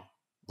is now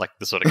like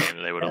the sort of game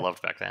that they would have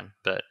loved back then.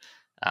 But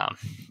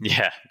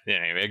yeah,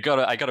 anyway, I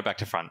got it back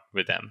to front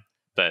with them.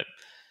 But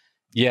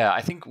yeah,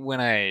 I think when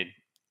I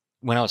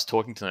was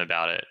talking to them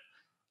about it,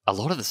 a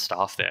lot of the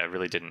staff there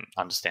really didn't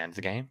understand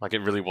the game. Like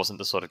it really wasn't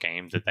the sort of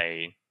game that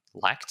they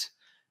liked.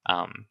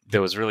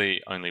 There was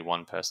really only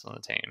one person on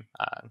the team,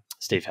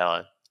 Steve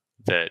Heller,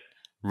 that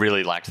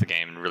really liked the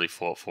game and really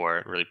fought for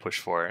it, really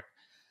pushed for it,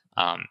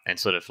 and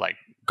sort of like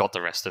got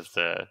the rest of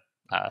the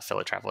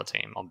fellow traveler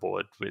team on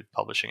board with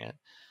publishing it.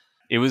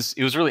 It was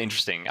really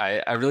interesting.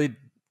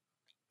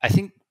 I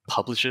think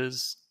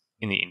publishers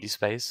in the indie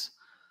space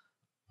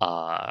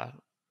are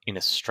in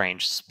a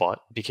strange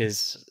spot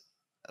because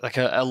like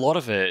a lot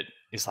of it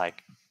is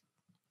like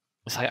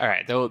it's like all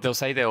right, they'll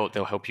say they'll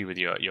help you with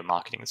your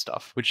marketing and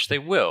stuff, which they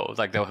will.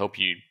 Like they'll help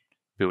you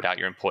build out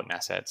your important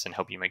assets and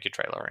help you make your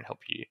trailer and help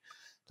you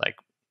like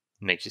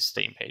make your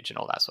Steam page and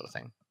all that sort of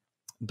thing.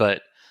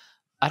 But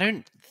I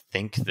don't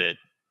think that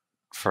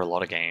for a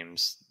lot of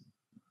games,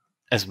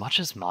 as much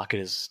as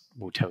marketers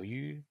will tell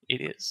you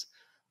it is,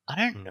 I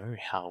don't know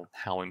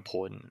how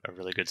important a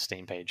really good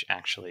Steam page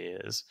actually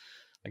is.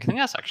 Like I think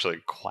that's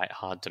actually quite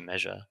hard to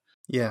measure.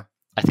 Yeah.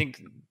 I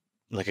think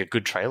like a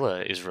good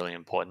trailer is really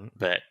important,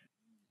 but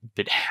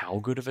how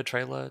good of a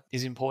trailer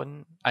is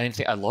important? I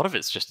think a lot of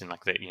it's just in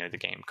like the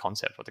game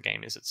concept, what the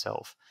game is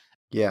itself.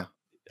 Yeah.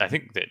 I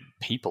think that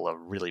people are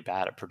really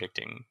bad at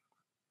predicting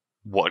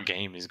what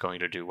game is going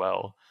to do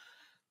well.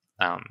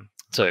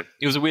 So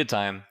it was a weird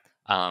time.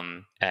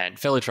 And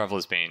Fellow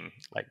Traveler's been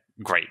like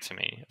great for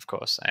me, of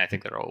course, and I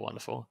think they're all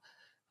wonderful.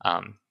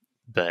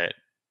 But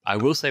I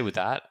will say with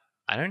that,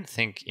 I don't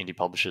think indie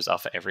publishers are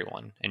for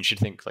everyone, and you should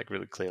think like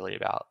really clearly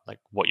about like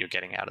what you're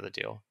getting out of the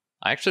deal.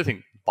 I actually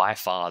think by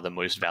far the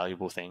most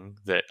valuable thing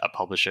that a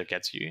publisher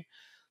gets you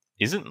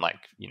isn't like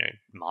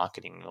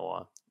marketing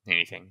or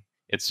anything.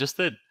 It's just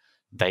that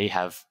they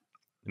have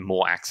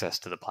more access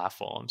to the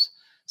platforms.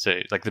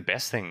 So like the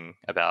best thing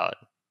about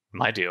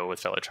my deal with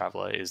Fellow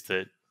Traveler is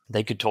that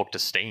they could talk to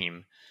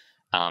Steam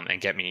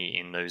and get me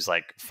in those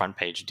like front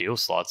page deal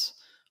slots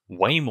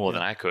way more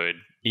than I could,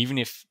 even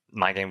if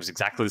my game was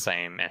exactly the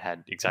same and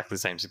had exactly the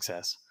same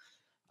success.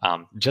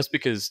 Just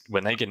because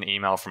when they get an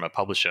email from a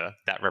publisher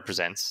that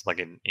represents like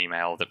an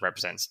email that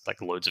represents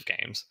like loads of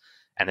games,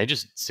 and they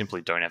just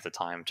simply don't have the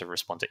time to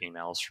respond to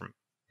emails from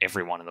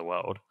everyone in the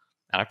world.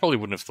 And I probably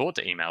wouldn't have thought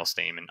to email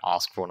Steam and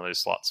ask for one of those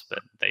slots, but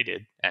they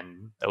did,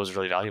 and that was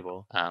really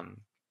valuable.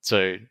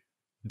 So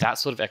that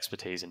sort of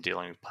expertise in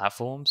dealing with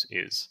platforms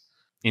is,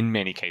 in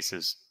many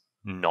cases,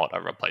 not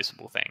a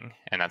replaceable thing,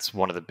 and that's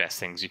one of the best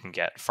things you can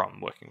get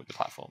from working with the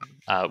platform,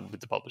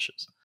 with the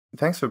publishers.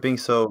 Thanks for being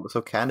so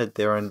candid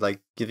there and like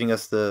giving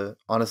us the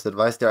honest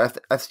advice there.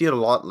 I've seen it a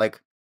lot,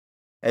 like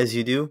as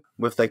you do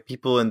with like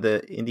people in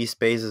the indie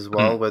space as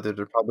well, whether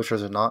they're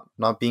publishers or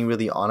not being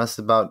really honest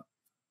about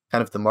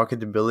kind of the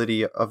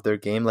marketability of their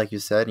game, like you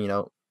said.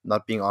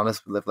 not being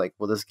honest with like,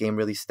 will this game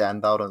really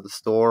stand out on the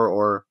store,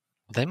 or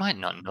They might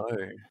not know.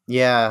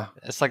 yeah,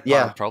 It's like part of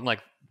yeah, the problem.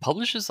 Like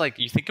publishers, like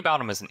you think about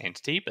them as an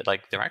entity, but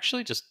like they're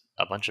actually just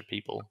a bunch of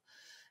people.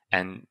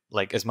 And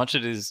like as much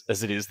as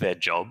it is their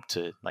job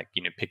to like,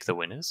 you know, pick the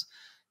winners,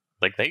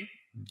 like they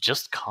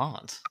just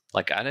can't.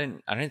 Like I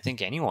don't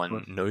think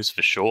anyone knows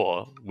for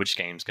sure which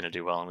game's going to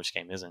do well and which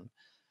game isn't.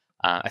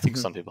 I think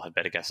some people have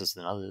better guesses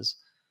than others,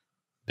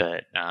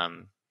 but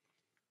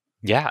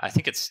yeah, I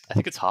think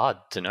it's hard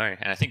to know,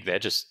 and I think they're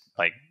just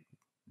like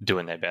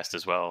doing their best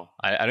as well.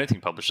 I don't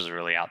think publishers are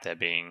really out there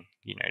being,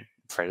 you know,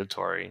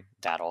 predatory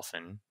that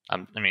often.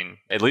 I mean,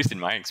 at least in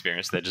my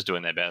experience, they're just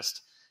doing their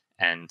best,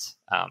 and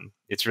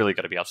it's really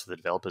got to be up to the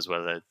developers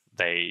whether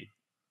they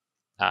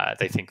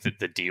think that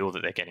the deal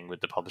that they're getting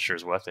with the publisher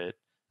is worth it.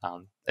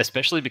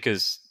 Especially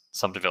because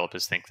some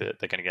developers think that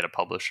they're going to get a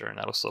publisher and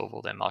that'll solve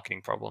all their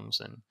marketing problems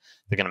and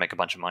they're going to make a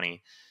bunch of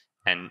money.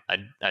 And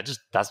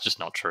that's just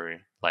not true.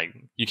 Like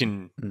you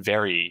can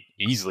very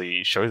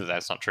easily show that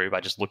that's not true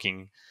by just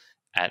looking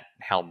at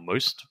how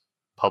most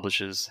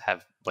publishers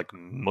have, like,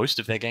 most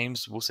of their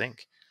games will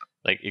sync.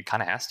 Like it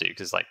kind of has to,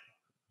 because like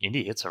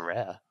indie hits are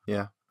rare.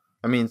 Yeah,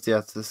 I mean,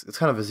 yeah, it's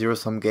kind of a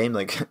zero-sum game.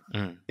 Like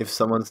if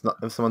someone's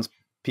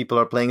people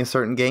are playing a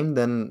certain game,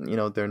 then you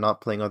know they're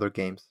not playing other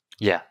games.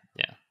 Yeah.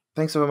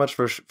 Thanks so much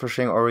for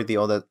sharing already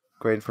all that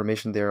great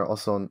information there.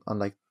 Also on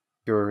like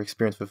your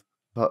experience with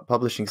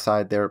publishing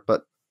side there.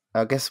 But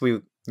I guess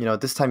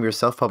this time you're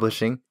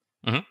self-publishing.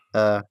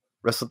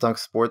 Wrestledunk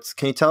Sports.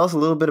 Can you tell us a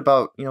little bit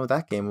about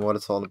that game and what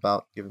it's all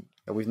about? Given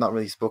that we've not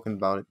really spoken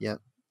about it yet.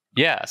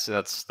 Yeah, so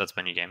that's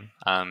my new game.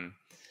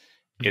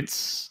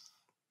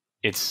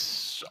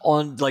 It's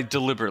on like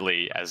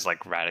deliberately as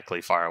like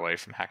radically far away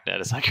from Hacknet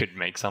as I could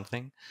make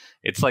something.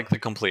 It's like the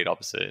complete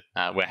opposite,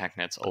 where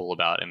Hacknet's all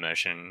about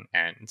immersion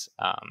and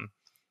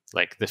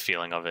like the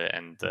feeling of it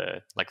and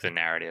the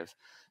narrative.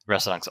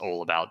 Wrestledunk's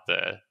all about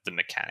the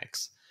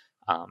mechanics,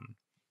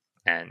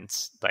 and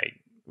like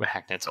where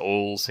Hacknet's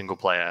all single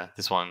player.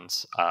 This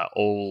one's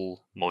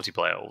all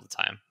multiplayer all the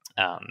time.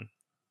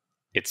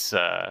 It's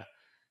a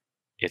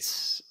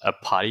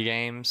party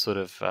game, sort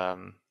of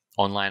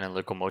online and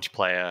local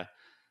multiplayer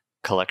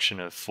collection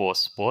of 4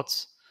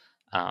 sports.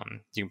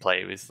 You can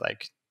play with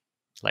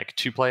like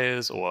 2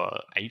 players or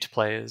 8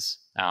 players,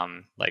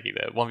 like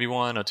either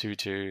 1v1 or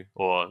 2v2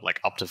 or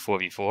like up to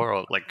 4v4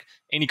 or like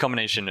any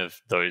combination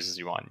of those as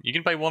you want. You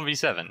can play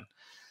 1v7.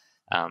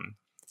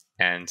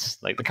 And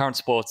like the current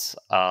sports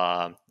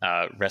are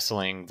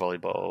wrestling,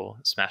 volleyball,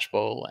 smash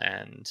ball,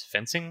 and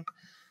fencing.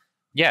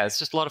 Yeah, it's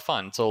just a lot of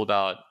fun. It's all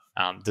about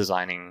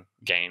designing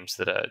games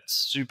that are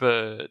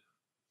super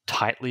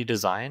tightly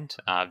designed,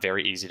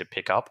 very easy to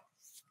pick up,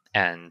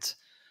 and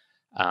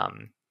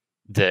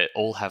that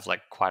all have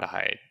like quite a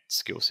high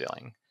skill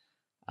ceiling.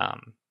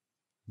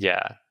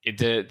 They're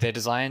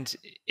designed.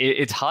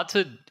 It's hard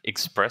to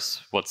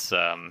express what's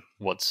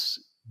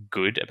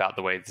good about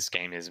the way this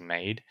game is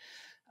made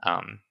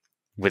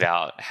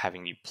without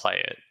having you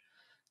play it.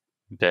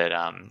 But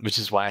which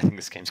is why I think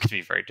this game's going to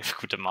be very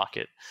difficult to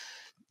market.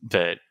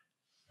 But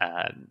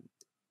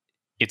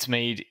it's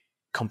made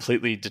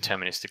completely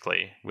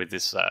deterministically with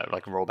this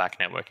like rollback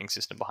networking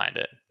system behind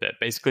it. But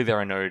basically there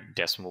are no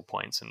decimal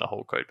points in the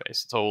whole code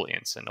base. It's all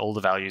ints and all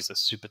the values are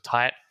super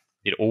tight.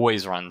 It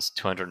always runs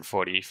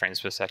 240 frames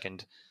per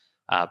second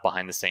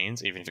behind the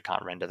scenes, even if it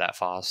can't render that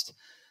fast.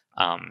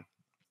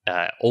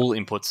 All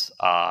inputs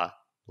are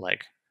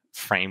like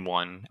frame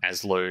 1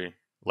 as low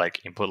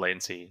like input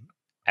latency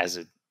as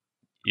it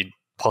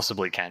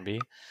possibly can be.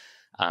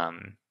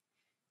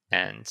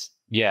 And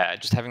yeah,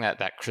 just having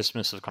that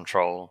crispness of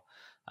control,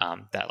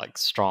 that like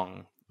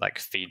strong like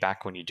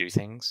feedback when you do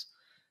things,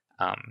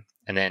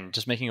 and then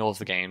just making all of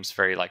the games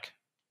very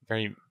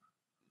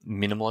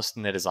minimalist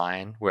in their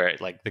design, where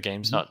like the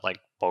game's not like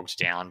bogged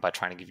down by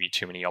trying to give you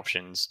too many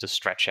options to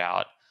stretch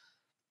out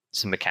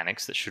some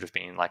mechanics that should have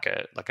been like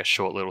a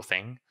short little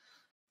thing.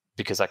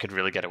 Because I could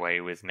really get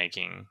away with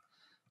making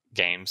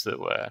games that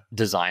were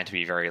designed to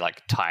be very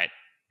like tight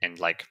and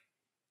like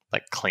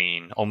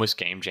clean, almost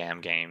game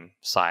jam game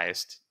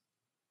sized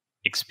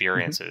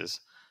experiences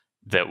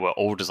that were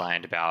all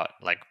designed about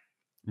like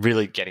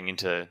really getting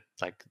into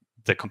like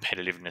the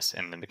competitiveness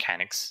and the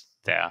mechanics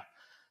there.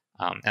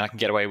 And I can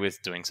get away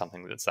with doing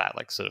something that's that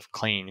like sort of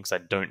clean because I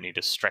don't need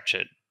to stretch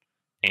it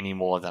any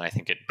more than I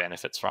think it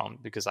benefits from,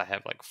 because I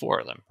have like 4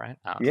 of them, right?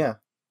 Yeah.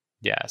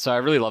 So I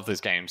really love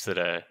those games that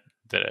are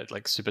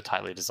like super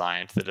tightly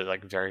designed, that are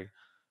like very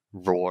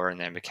raw in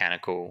their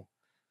mechanical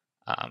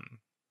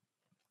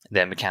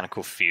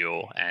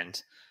feel,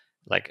 and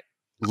like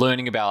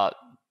learning about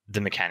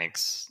the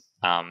mechanics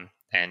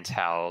and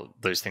how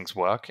those things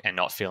work, and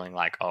not feeling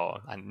like, oh,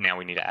 and now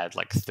we need to add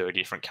like 30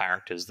 different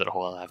characters that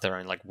all have their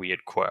own like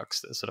weird quirks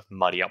that sort of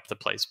muddy up the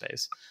play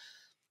space.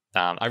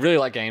 I really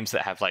like games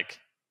that have like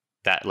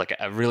that, like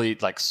a really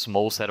like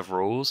small set of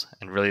rules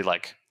and really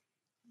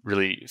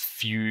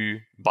few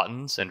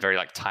buttons and very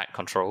like tight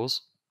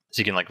controls, so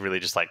you can like really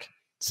just like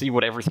see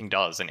what everything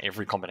does and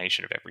every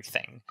combination of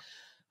everything.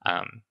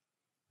 And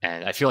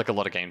I feel like a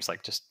lot of games,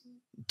 like just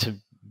to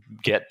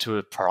get to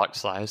a product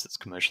size that's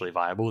commercially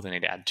viable, they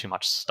need to add too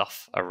much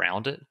stuff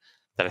around it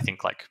that I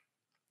think like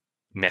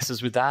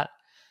messes with that.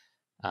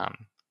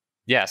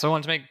 So I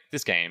wanted to make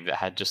this game that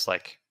had just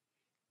like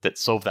that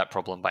solved that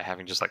problem by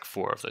having just like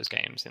 4 of those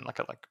games in like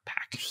a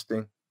pack.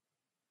 Interesting.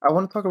 I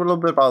want to talk a little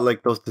bit about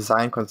like those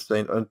design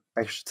constraints, or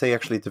I should say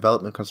actually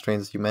development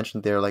constraints you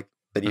mentioned there, like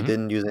that you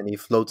didn't use any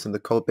floats in the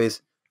code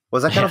base.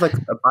 Was that kind of like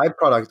a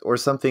byproduct or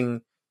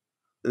something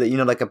that,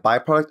 like a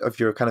byproduct of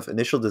your kind of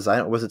initial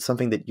design, or was it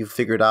something that you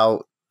figured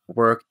out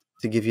worked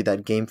to give you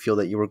that game feel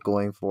that you were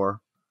going for?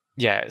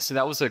 Yeah, so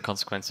that was a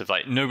consequence of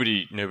like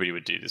nobody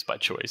would do this by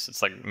choice.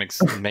 It's like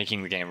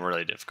making the game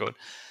really difficult.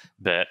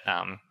 But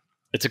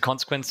it's a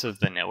consequence of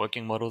the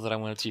networking model that I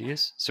wanted to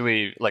use. So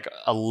we like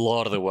a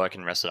lot of the work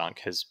in Wrestledunk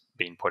has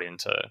been put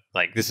into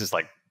like this is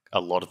like a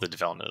lot of the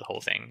development of the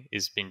whole thing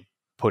is been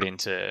put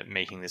into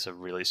making this a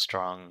really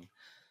strong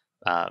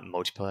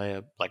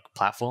multiplayer like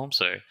platform.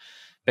 So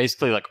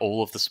basically like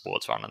all of the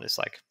sports run on this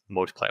like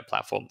multiplayer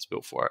platform that's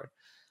built for it.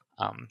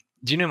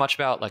 Do you know much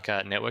about like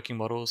networking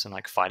models and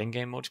like fighting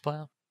game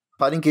multiplayer?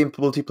 Fighting game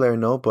multiplayer,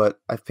 no, but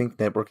I think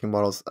networking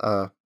models,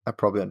 I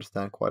probably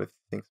understand quite a few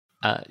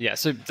things.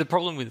 So the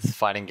problem with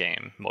fighting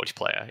game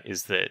multiplayer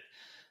is that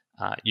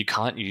you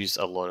can't use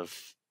a lot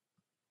of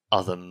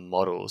other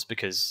models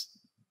because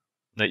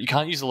you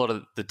can't use a lot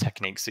of the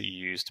techniques that you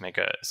use to make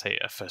a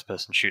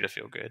first-person shooter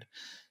feel good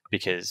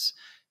because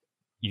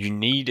you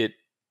need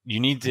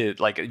to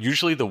like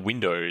usually the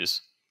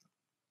windows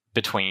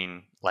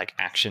between like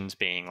actions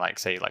being like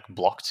say like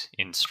blocked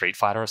in Street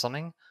Fighter or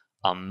something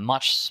are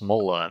much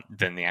smaller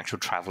than the actual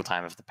travel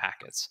time of the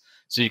packets.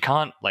 So you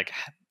can't like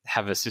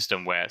have a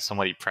system where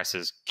somebody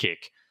presses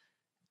kick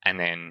and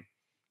then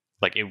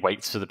like it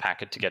waits for the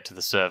packet to get to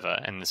the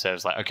server and the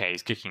server's like, okay,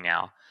 he's kicking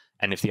now.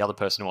 And if the other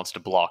person wants to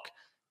block,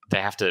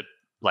 they have to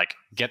like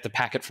get the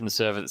packet from the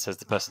server that says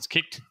the person's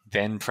kicked,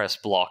 then press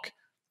block,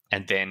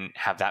 and then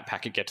have that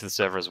packet get to the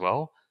server as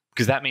well.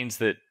 Because that means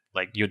that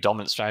like your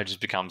dominant strategy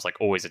becomes like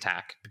always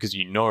attack because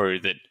you know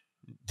that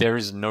there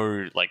is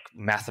no like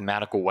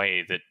mathematical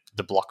way that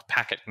the block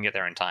packet can get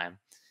there in time,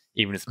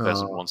 even if the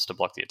person wants to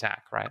block the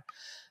attack, right?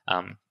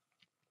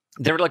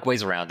 There are like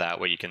ways around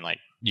that where you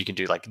can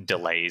do like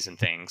delays and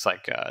things.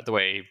 Like the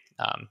way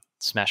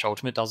Smash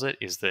Ultimate does it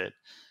is that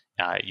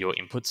your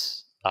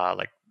inputs are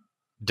like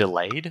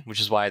delayed, which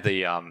is why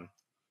the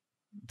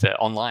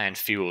online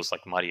feels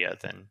like muddier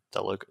than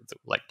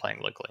like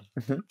playing locally.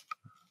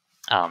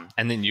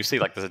 And then you see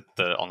like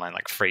the online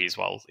like freeze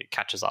while it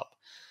catches up.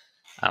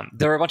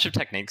 There are a bunch of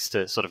techniques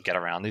to sort of get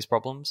around these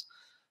problems,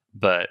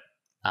 but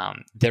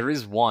there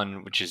is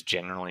one which is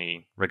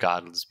generally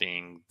regarded as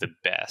being the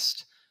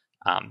best.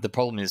 The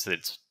problem is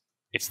that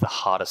it's the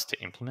hardest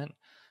to implement.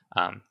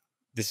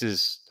 This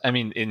is, I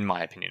mean, in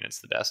my opinion, it's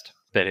the best,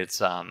 but it's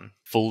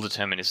full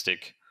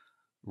deterministic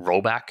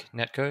rollback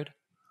netcode.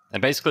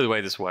 And basically the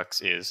way this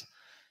works is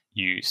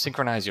you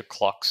synchronize your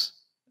clocks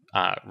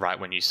right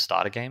when you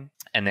start a game,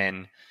 and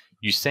then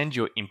you send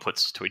your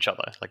inputs to each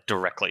other like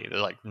directly.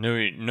 There's like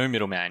no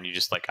middleman. You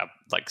just like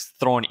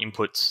throwing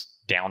inputs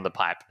down the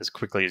pipe as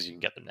quickly as you can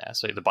get them there.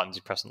 So the buttons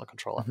you press on the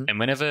controller, and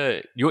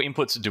whenever your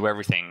inputs do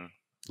everything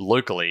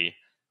locally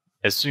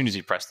as soon as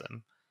you press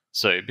them.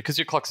 So because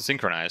your clocks are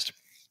synchronized,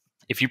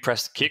 if you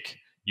press kick,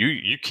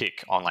 you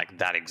kick on like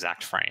that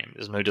exact frame.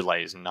 There's no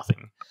delays,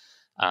 nothing.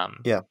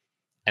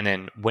 And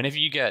then whenever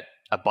you get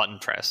a button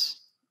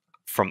press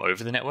from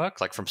over the network,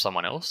 like from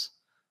someone else,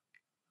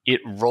 it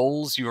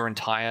rolls your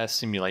entire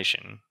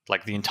simulation,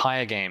 like the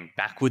entire game,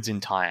 backwards in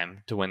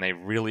time to when they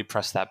really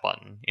press that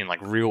button in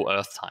like real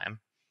Earth time.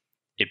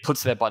 It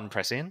puts their button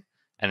press in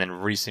and then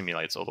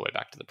resimulates all the way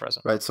back to the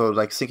present. Right, so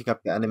like syncing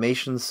up the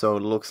animations, so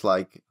it looks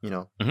like,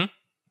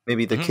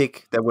 maybe the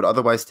kick that would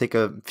otherwise take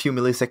a few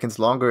milliseconds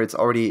longer, it's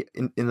already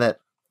in that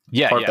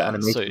part of the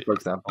animation, for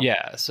example.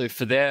 Yeah, so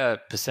for their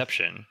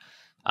perception,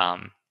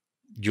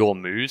 your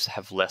moves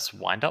have less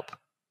wind-up,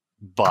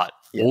 but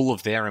all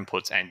of their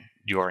inputs and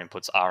your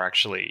inputs are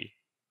actually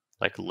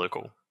like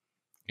local,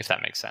 if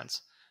that makes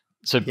sense.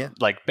 So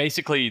like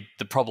basically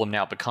the problem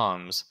now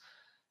becomes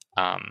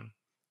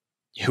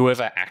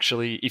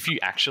if you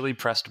actually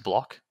pressed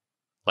block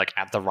like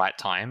at the right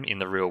time in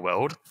the real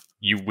world,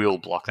 you will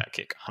block that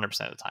kick 100%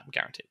 of the time,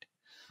 guaranteed.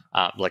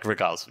 Like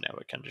regardless of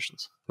network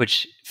conditions,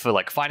 which for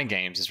like fighting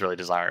games is really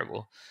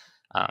desirable.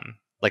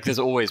 Like there's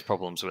always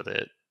problems with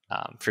it.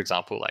 For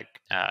example,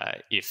 like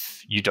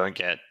if you don't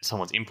get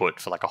someone's input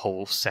for like a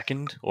whole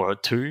second or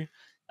two,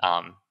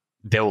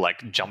 they'll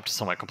like jump to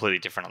somewhere completely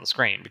different on the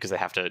screen because they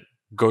have to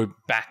go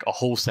back a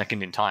whole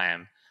second in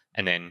time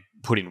and then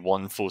put in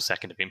 1 full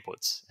second of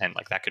inputs. And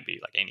like that could be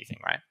like anything,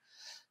 right?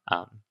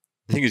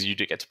 The thing is you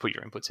do get to put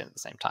your inputs in at the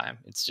same time.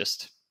 It's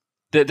just,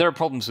 there are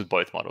problems with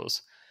both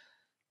models.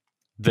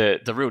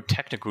 The real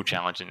technical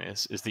challenge in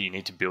this is that you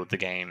need to build the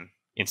game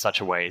in such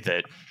a way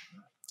that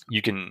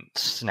you can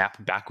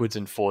snap backwards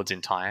and forwards in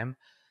time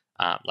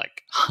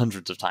like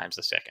hundreds of times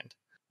a second,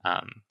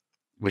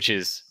 which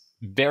is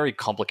very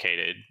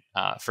complicated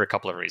for a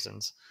couple of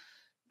reasons.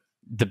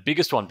 The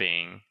biggest one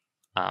being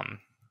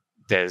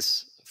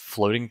there's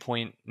floating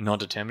point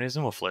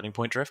non-determinism or floating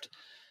point drift.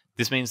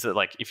 This means that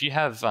like if you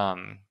have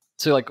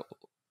so like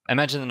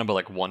imagine the number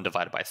like 1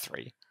 divided by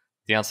 3.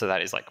 The answer to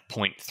that is like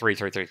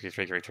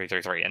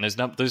 0.333333333, and those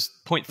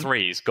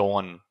 0.3s go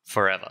on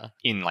forever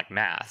in like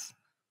math.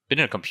 But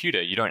in a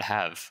computer, you don't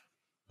have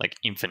like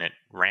infinite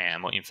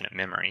RAM or infinite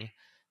memory.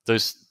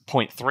 Those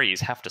 0.3s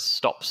have to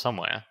stop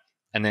somewhere,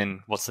 and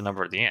then what's the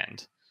number at the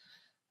end?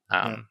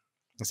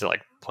 Is it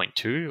like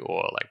 0.2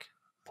 or like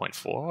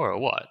 0.4 or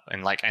what?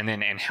 And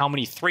how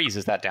many 3s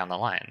is that down the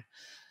line?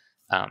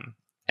 And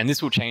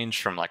this will change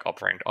from like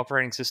operating to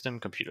operating system,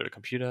 computer to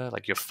computer.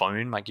 Like your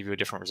phone might give you a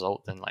different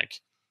result than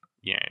like,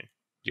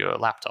 your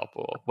laptop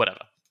or whatever.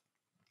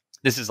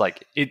 This is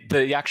like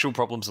the actual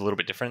problem's a little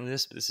bit different than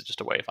this, but this is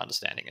just a way of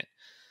understanding it.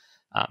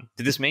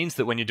 This means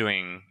that when you're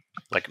doing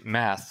like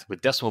math with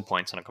decimal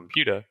points on a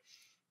computer,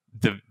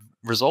 the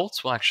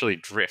results will actually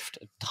drift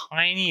a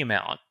tiny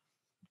amount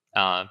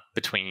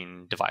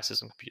between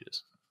devices and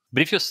computers.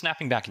 But if you're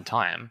snapping back in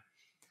time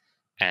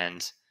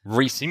and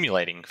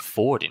re-simulating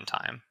forward in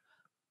time,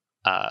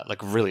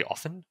 like really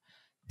often,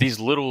 these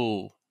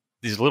little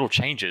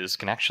changes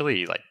can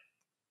actually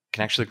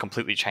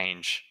completely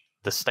change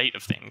the state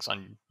of things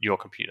on your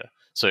computer.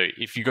 So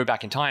if you go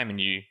back in time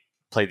and you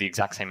play the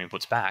exact same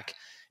inputs back,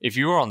 if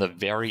you were on the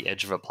very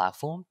edge of a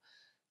platform,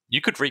 you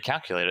could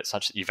recalculate it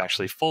such that you've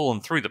actually fallen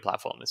through the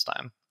platform this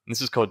time. And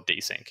this is called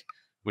desync,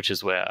 which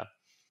is where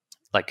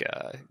like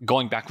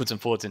going backwards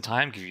and forwards in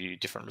time give you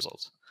different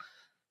results.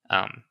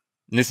 And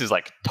this is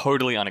like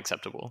totally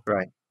unacceptable.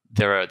 Right.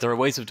 There are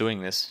ways of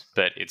doing this,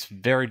 but it's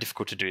very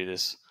difficult to do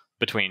this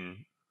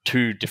between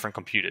 2 different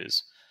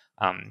computers.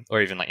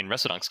 Or even like in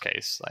Wrestledunk's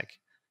case, like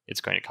it's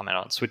going to come out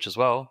on Switch as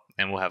well,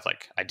 and we'll have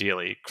like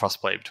ideally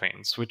crossplay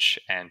between Switch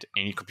and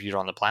any computer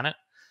on the planet,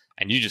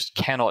 and you just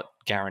cannot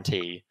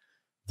guarantee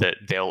that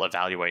they'll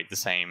evaluate the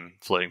same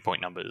floating point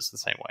numbers the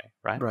same way,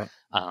 right? Right.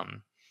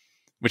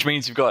 Which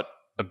means you've got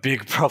a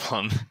big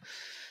problem.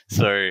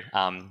 So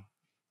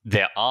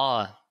there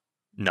are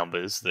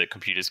numbers that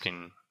computers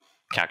can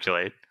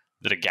calculate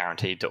that are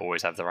guaranteed to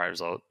always have the right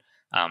result,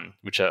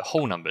 which are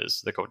whole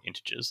numbers. They're called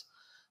integers.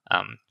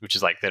 Which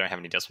is like they don't have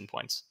any decimal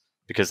points,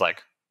 because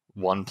like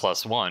 1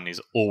 + 1 is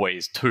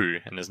always 2,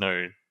 and there's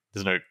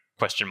no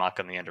question mark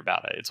on the end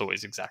about it. It's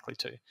always exactly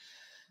 2.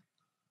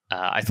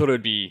 I thought it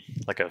would be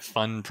like a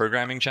fun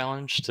programming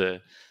challenge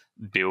to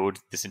build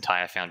this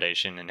entire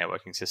foundation and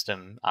networking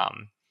system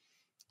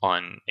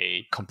on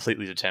a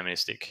completely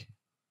deterministic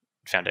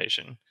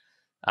foundation.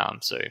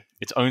 So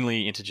it's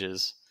only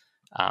integers,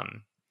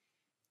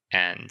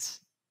 and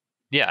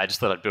yeah, I just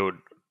thought I'd build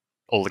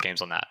all the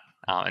games on that.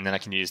 And then I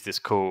can use this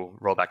cool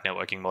rollback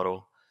networking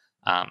model,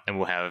 and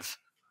we'll have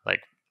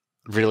like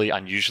really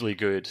unusually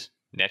good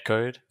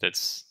netcode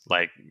that's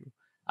like,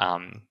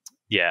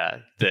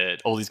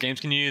 that all these games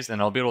can use.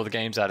 And I'll build all the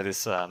games out of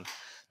this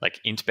like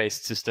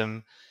int-based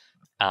system.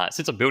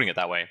 Since I'm building it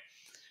that way,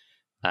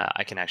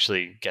 I can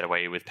actually get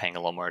away with paying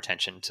a lot more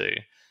attention to,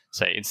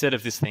 say, instead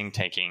of this thing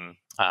taking,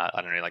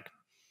 I don't know, like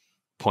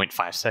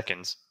 0.5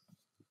 seconds,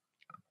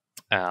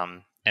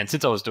 and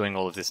since I was doing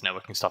all of this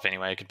networking stuff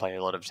anyway, I could pay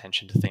a lot of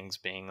attention to things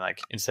being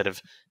like, instead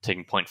of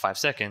taking 0.5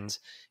 seconds,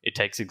 it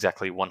takes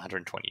exactly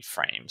 120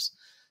 frames.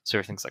 So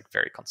everything's like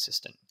very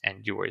consistent,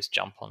 and you always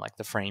jump on like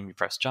the frame you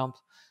press jump.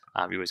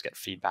 You always get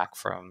feedback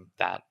from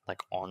that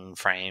like on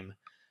frame.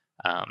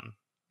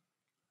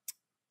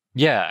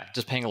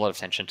 Just paying a lot of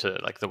attention to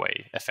like the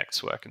way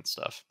effects work and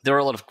stuff. There are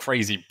a lot of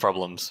crazy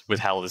problems with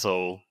how this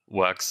all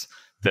works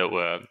that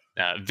were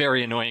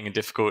very annoying and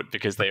difficult,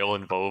 because they all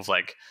involve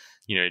like,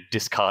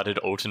 discarded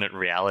alternate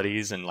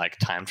realities and like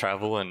time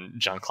travel and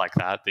junk like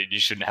that you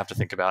shouldn't have to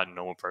think about in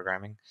normal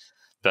programming.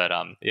 But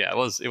it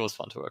was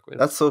fun to work with.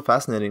 That's so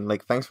fascinating.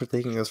 Like, thanks for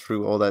taking us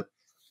through all that,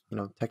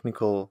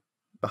 technical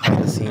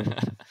behind the scenes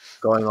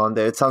going on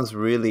there. It sounds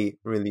really,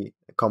 really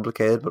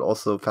complicated, but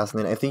also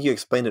fascinating. I think you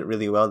explained it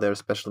really well there,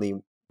 especially,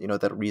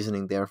 that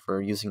reasoning there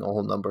for using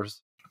all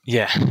numbers.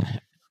 Yeah.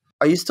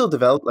 Are you still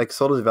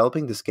solo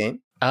developing this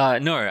game?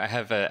 No, I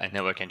have a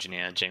network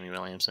engineer, Jamie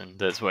Williamson,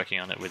 that's working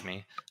on it with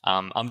me.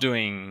 I'm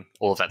doing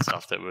all of that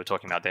stuff that we were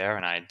talking about there,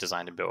 and I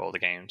designed and built all the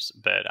games.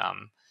 But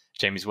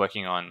Jamie's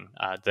working on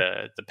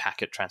the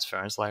packet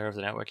transference layer of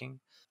the networking.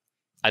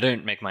 I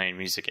don't make my own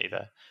music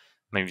either.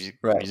 My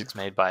music's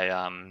made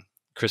by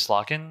Chris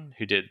Larkin,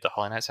 who did the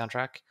Hollow Knight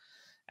soundtrack,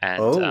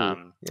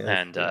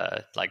 and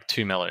like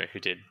Too Mellow, who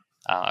did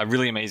a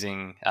really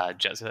amazing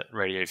Jazz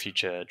Radio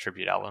Future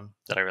tribute album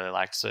that I really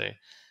liked. So.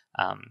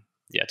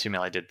 Too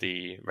Mellow did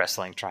the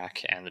wrestling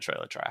track and the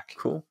trailer track.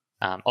 Cool.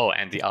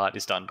 And the art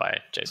is done by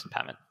Jason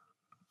Pammett,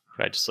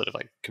 who I just sort of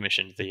like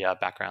commissioned the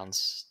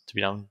backgrounds to be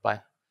done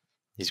by.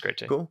 He's great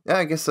too. Cool. Yeah,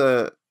 I guess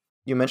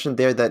you mentioned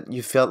there that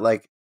you felt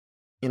like,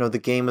 the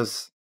game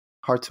is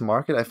hard to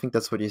market. I think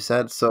that's what you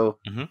said. So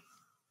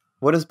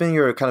what has been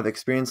your kind of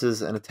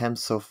experiences and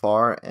attempts so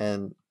far?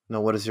 And,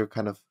 what is your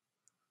kind of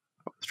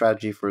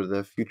strategy for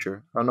the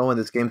future? I don't know when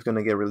this game's going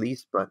to get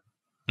released, but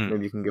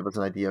maybe you can give us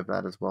an idea of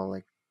that as well,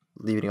 like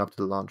leading up to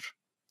the launch.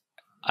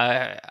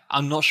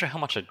 I'm not sure how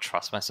much I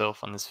trust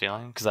myself on this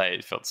feeling, because I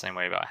felt the same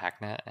way about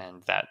Hacknet,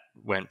 and that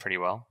went pretty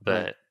well.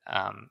 Right.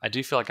 But I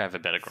do feel like I have a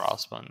better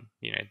grasp on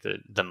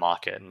the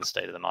market and the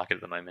state of the market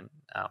at the moment.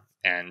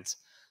 And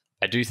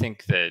I do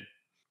think that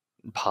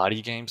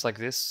party games like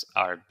this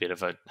are a bit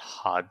of a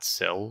hard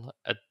sell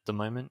at the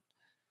moment.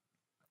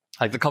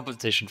 Like, the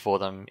competition for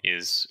them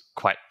is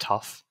quite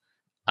tough.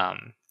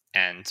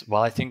 And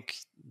while I think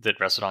that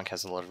Wrestledunk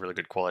has a lot of really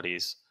good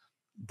qualities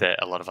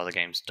that a lot of other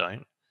games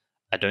don't,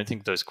 I don't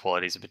think those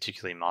qualities are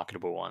particularly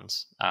marketable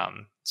ones.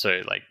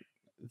 So like,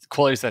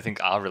 qualities that I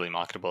think are really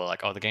marketable are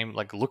like, oh, the game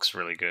like looks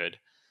really good,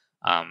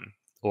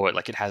 or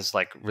like it has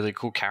like really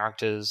cool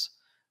characters,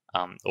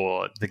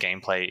 or the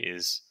gameplay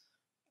is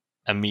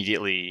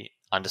immediately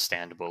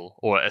understandable,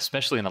 or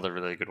especially another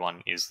really good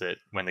one is that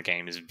when the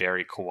game is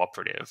very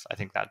cooperative. I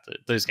think that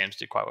those games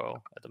do quite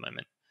well at the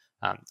moment,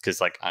 because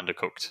like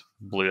Undercooked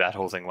blew that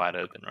whole thing wide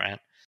open, right?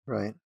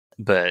 Right.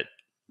 But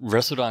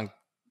Wrestledunk,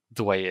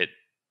 the way it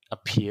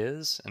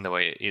appears and the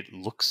way it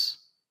looks,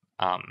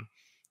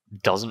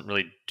 doesn't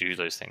really do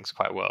those things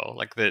quite well.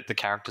 Like, the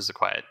characters are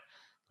quite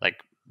like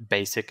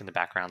basic, and the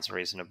backgrounds are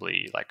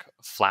reasonably like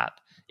flat.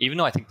 Even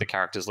though I think the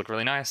characters look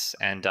really nice,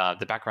 and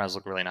the backgrounds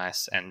look really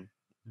nice, and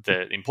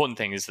the important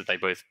thing is that they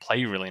both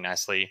play really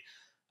nicely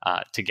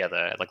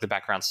together. Like, the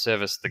backgrounds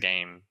service the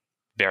game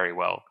very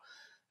well,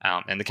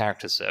 and the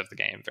characters serve the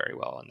game very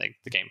well, and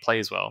the game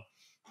plays well.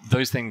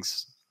 Those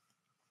things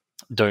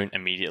don't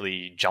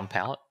immediately jump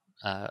out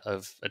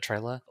of a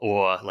trailer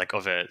or like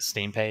of a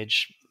Steam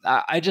page.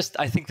 I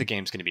think the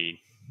game's going to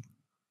be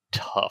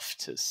tough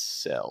to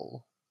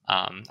sell.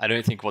 I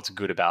don't think what's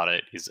good about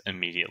it is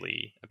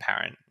immediately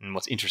apparent, and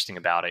what's interesting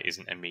about it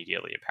isn't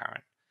immediately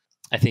apparent.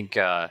 I think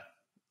the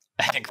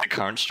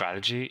current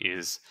strategy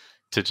is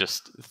to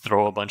just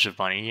throw a bunch of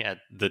money at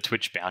the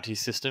Twitch bounty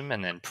system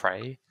and then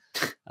pray.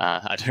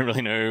 I don't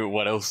really know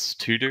what else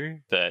to do,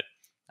 but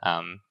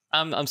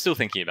I'm still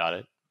thinking about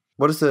it.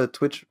 What is the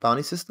Twitch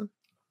bounty system?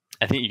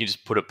 I think you can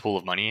just put a pool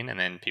of money in, and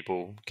then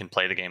people can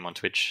play the game on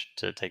Twitch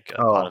to take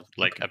a part of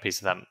like a piece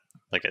of that,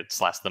 like a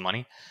slice of the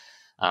money.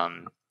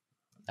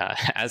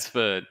 As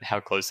for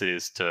how close it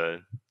is to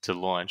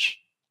launch,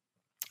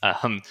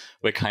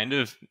 we're kind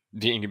of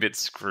being a bit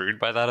screwed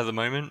by that at the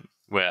moment.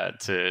 Where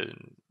to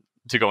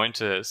go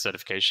into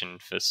certification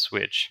for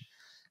Switch,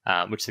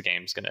 which the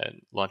game's going to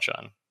launch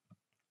on,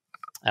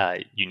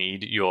 you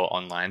need your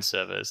online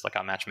servers, like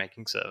our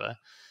matchmaking server,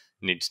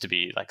 needs to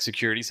be like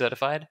security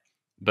certified.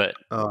 But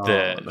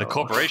the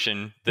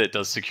corporation that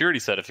does security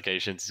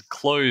certifications is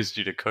closed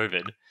due to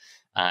COVID,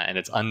 and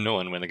it's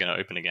unknown when they're going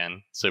to open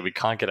again. So we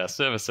can't get our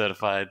server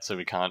certified, so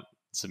we can't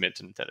submit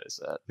to Nintendo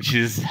Cert, which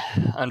is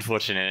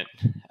unfortunate.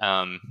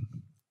 The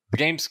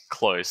game's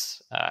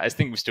close. I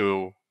think we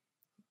still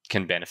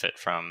can benefit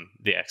from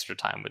the extra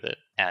time with it.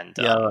 And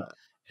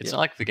it's not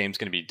like the game's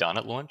going to be done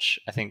at launch.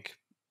 I think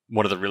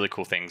one of the really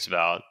cool things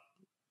about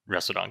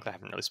Wrestledunk that I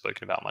haven't really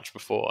spoken about much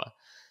before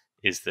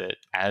is that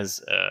as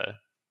a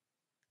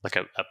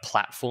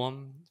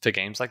platform for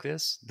games like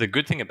this, the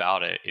good thing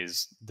about it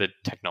is the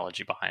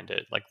technology behind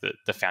it, like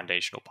the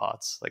foundational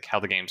parts, like how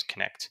the games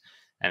connect,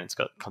 and it's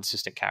got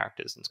consistent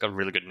characters, and it's got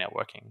really good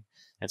networking, and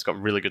it's got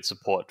really good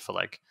support for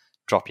like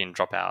drop in,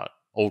 drop out,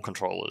 all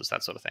controllers,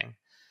 that sort of thing.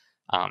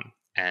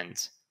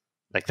 And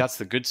like, that's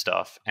the good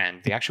stuff,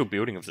 and the actual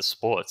building of the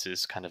sports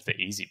is kind of the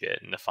easy bit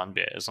and the fun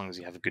bit, as long as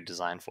you have a good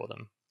design for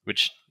them,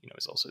 which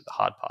is also the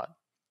hard part.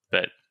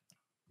 But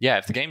yeah,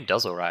 if the game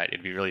does all right,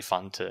 it'd be really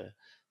fun to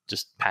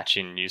just patch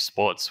in new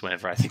sports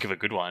whenever I think of a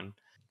good one.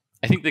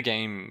 I think the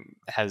game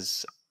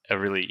has a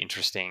really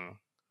interesting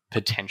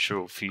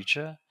potential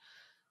future,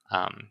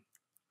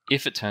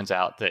 if it turns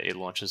out that it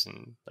launches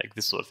and like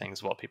this sort of thing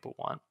is what people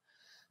want.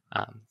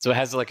 So it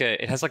has like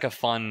a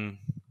fun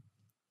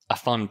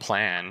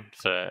plan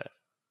for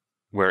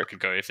where it could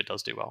go if it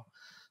does do well,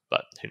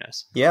 but who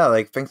knows? Yeah,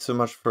 like, thanks so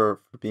much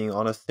for being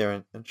honest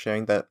there and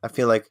sharing that. I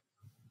feel like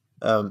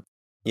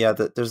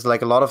there's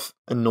like a lot of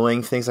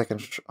annoying things that can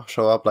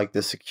show up, like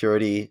the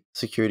security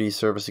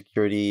server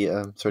security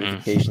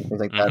certification,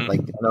 things like that. Like,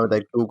 I know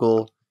that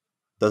Google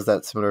does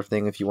that similar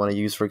thing. If you want to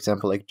use, for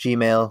example, like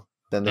Gmail,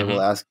 then they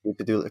will ask you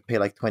to pay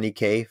like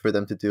 $20,000 for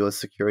them to do a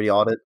security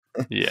audit.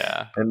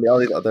 Yeah. And all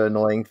these other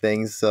annoying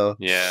things. So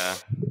yeah,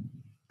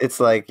 it's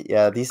like,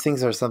 these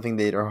things are something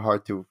that are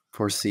hard to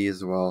foresee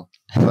as well.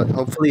 But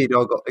hopefully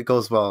it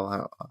goes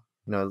well.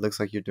 It looks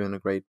like you're doing a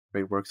great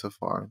work so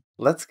far.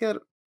 Let's get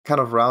kind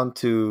of round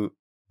to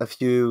a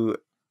few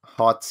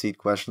hot seat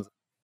questions.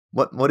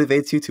 What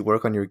motivates you to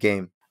work on your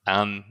game?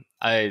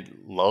 I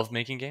love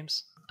making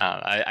games.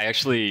 I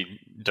actually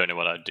don't know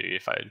what I'd do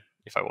if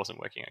I wasn't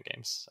working on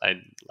games. I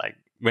like,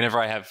 whenever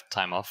I have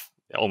time off,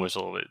 almost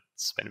all of it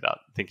spent about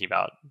thinking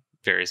about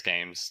various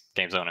games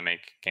I want to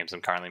make, games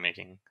I'm currently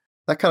making.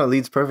 That kind of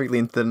leads perfectly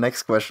into the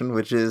next question,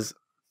 which is,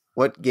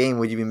 what game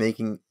would you be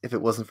making if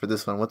it wasn't for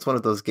this one? What's one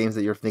of those games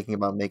that you're thinking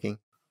about making?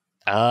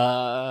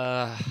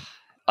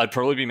 I'd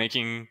probably be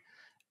making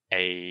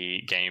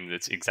a game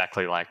that's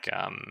exactly like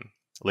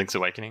Link's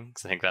Awakening,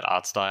 because I think that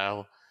art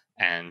style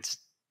and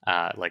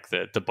like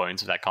the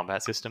bones of that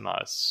combat system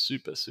are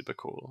super, super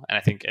cool. And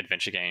I think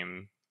adventure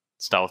game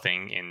style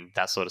thing in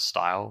that sort of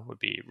style would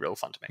be real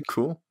fun to make.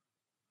 Cool.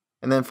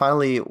 And then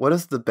finally, what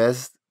is the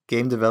best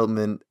game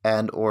development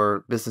and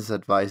or business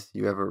advice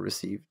you ever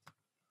received?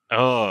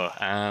 Oh,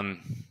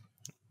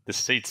 the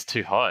seat's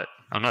too hot.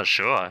 I'm not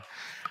sure.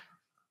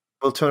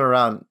 We'll turn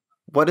around.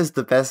 What is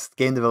the best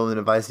game development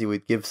advice you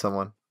would give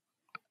someone?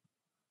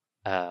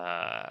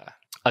 I'd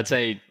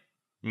say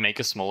make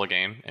a smaller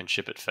game and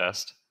ship it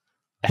first.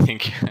 I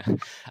think.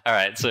 All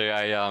right, so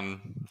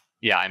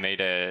I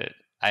made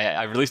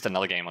I released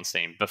another game on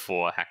Steam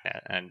before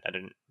Hacknet, and I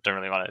don't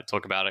really want to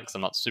talk about it because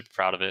I'm not super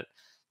proud of it.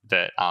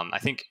 But I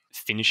think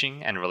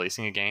finishing and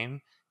releasing a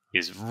game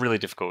is really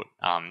difficult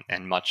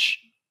and much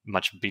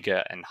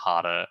bigger and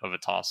harder of a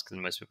task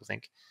than most people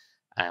think.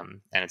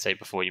 And I'd say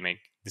before you make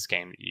this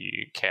game that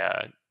you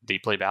care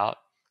deeply about,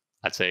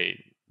 I'd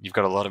say you've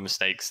got a lot of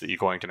mistakes that you're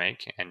going to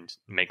make, and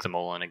make them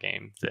all in a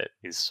game that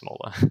is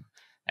smaller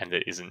and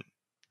that isn't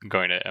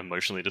going to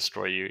emotionally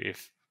destroy you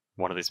if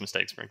one of these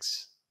mistakes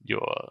brings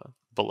your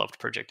beloved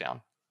project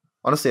down.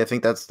 Honestly, I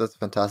think that's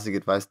fantastic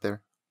advice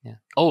there. Yeah.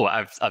 Oh,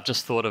 I've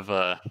just thought of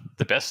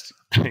the best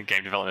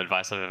game development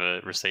advice I've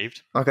ever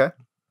received. Okay.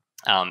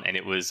 And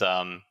it was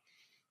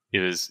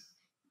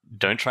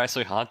don't try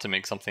so hard to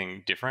make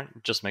something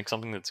different. Just make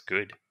something that's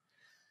good.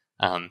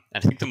 And I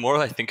think the more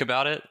I think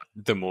about it,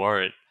 the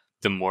more it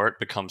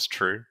becomes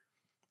true.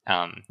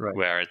 Right.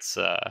 Where it's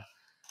I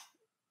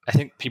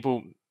think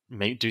people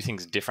may do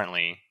things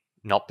differently,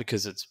 not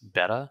because it's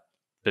better,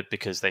 but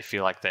because they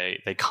feel like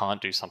they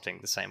can't do something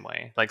the same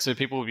way. Like, so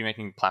people will be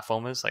making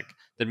platformers, like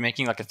they're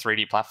making like a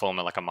 3D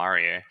platformer like a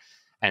Mario,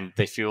 and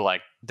they feel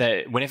like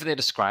whenever they're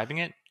describing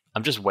it,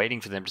 I'm just waiting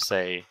for them to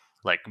say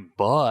like,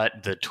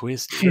 but the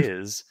twist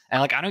is,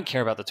 and like I don't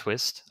care about the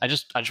twist. I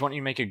just want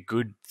you to make a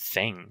good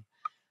thing.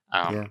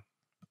 I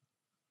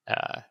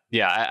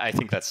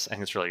think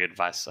it's really good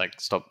advice. Like,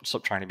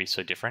 stop trying to be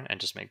so different and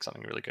just make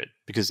something really good.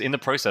 Because in the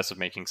process of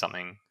making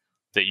something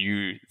that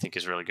you think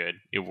is really good,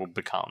 it will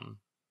become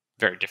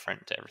very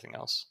different to everything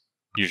else,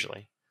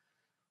 usually.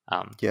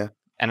 And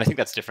I think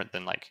that's different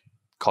than like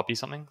copy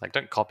something. Like,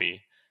 don't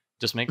copy,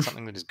 just make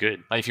something that is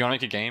good. Like, if you want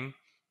to make a game,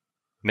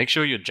 make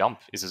sure your jump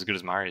is as good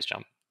as Mario's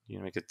jump. You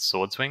know, make it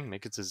sword swing,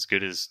 make it as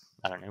good as,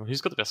 I don't know,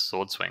 who's got the best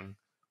sword swing?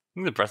 I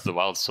think the Breath of the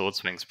Wild sword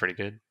swing's pretty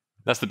good.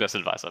 That's the best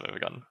advice I've ever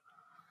gotten.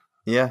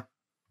 Yeah,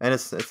 and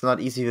it's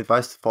not easy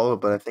advice to follow,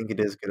 but I think it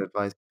is good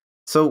advice.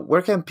 So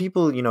where can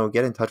people,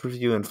 get in touch with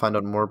you and find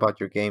out more about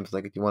your games?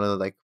 Like, if you want to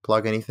like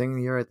plug anything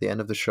here at the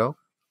end of the show?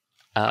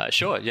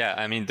 Sure, yeah.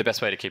 I mean, the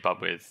best way to keep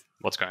up with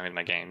what's going on with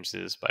my games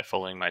is by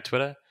following my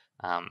Twitter.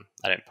 I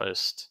don't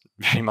post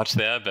very much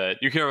there, but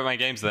you can hear about my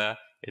games there.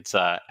 It's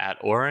at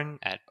Oran,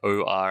 at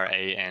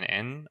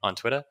ORANN on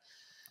Twitter.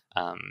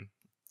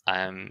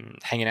 I'm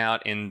hanging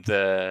out in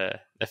the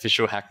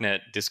official Hacknet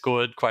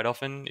Discord quite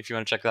often. If you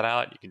want to check that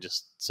out, you can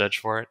just search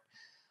for it.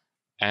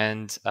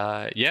 And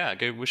go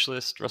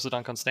wishlist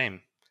Wrestledunk on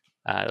Steam.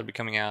 It'll be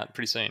coming out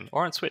pretty soon.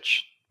 Or on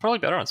Switch. Probably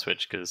better on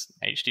Switch because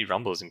HD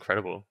Rumble is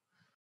incredible.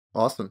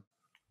 Awesome.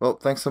 Well,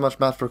 thanks so much,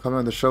 Matt, for coming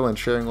on the show and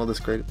sharing all this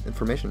great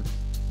information.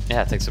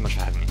 Yeah, thanks so much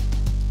for having me.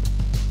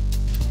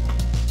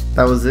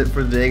 That was it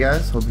for today,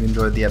 guys. Hope you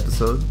enjoyed the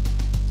episode.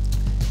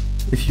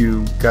 If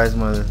you guys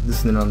want to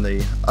listen in on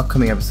the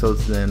upcoming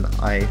episodes, then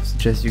I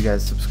suggest you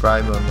guys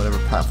subscribe on whatever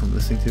platform you're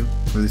listening to.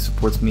 It really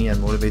supports me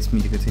and motivates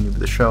me to continue with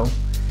the show.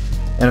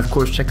 And of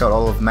course, check out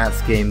all of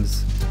Matt's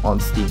games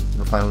on Steam.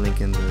 You'll find a link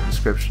in the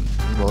description,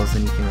 as well as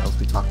anything else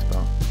we talked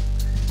about.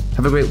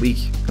 Have a great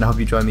week, and I hope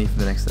you join me for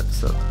the next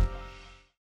episode.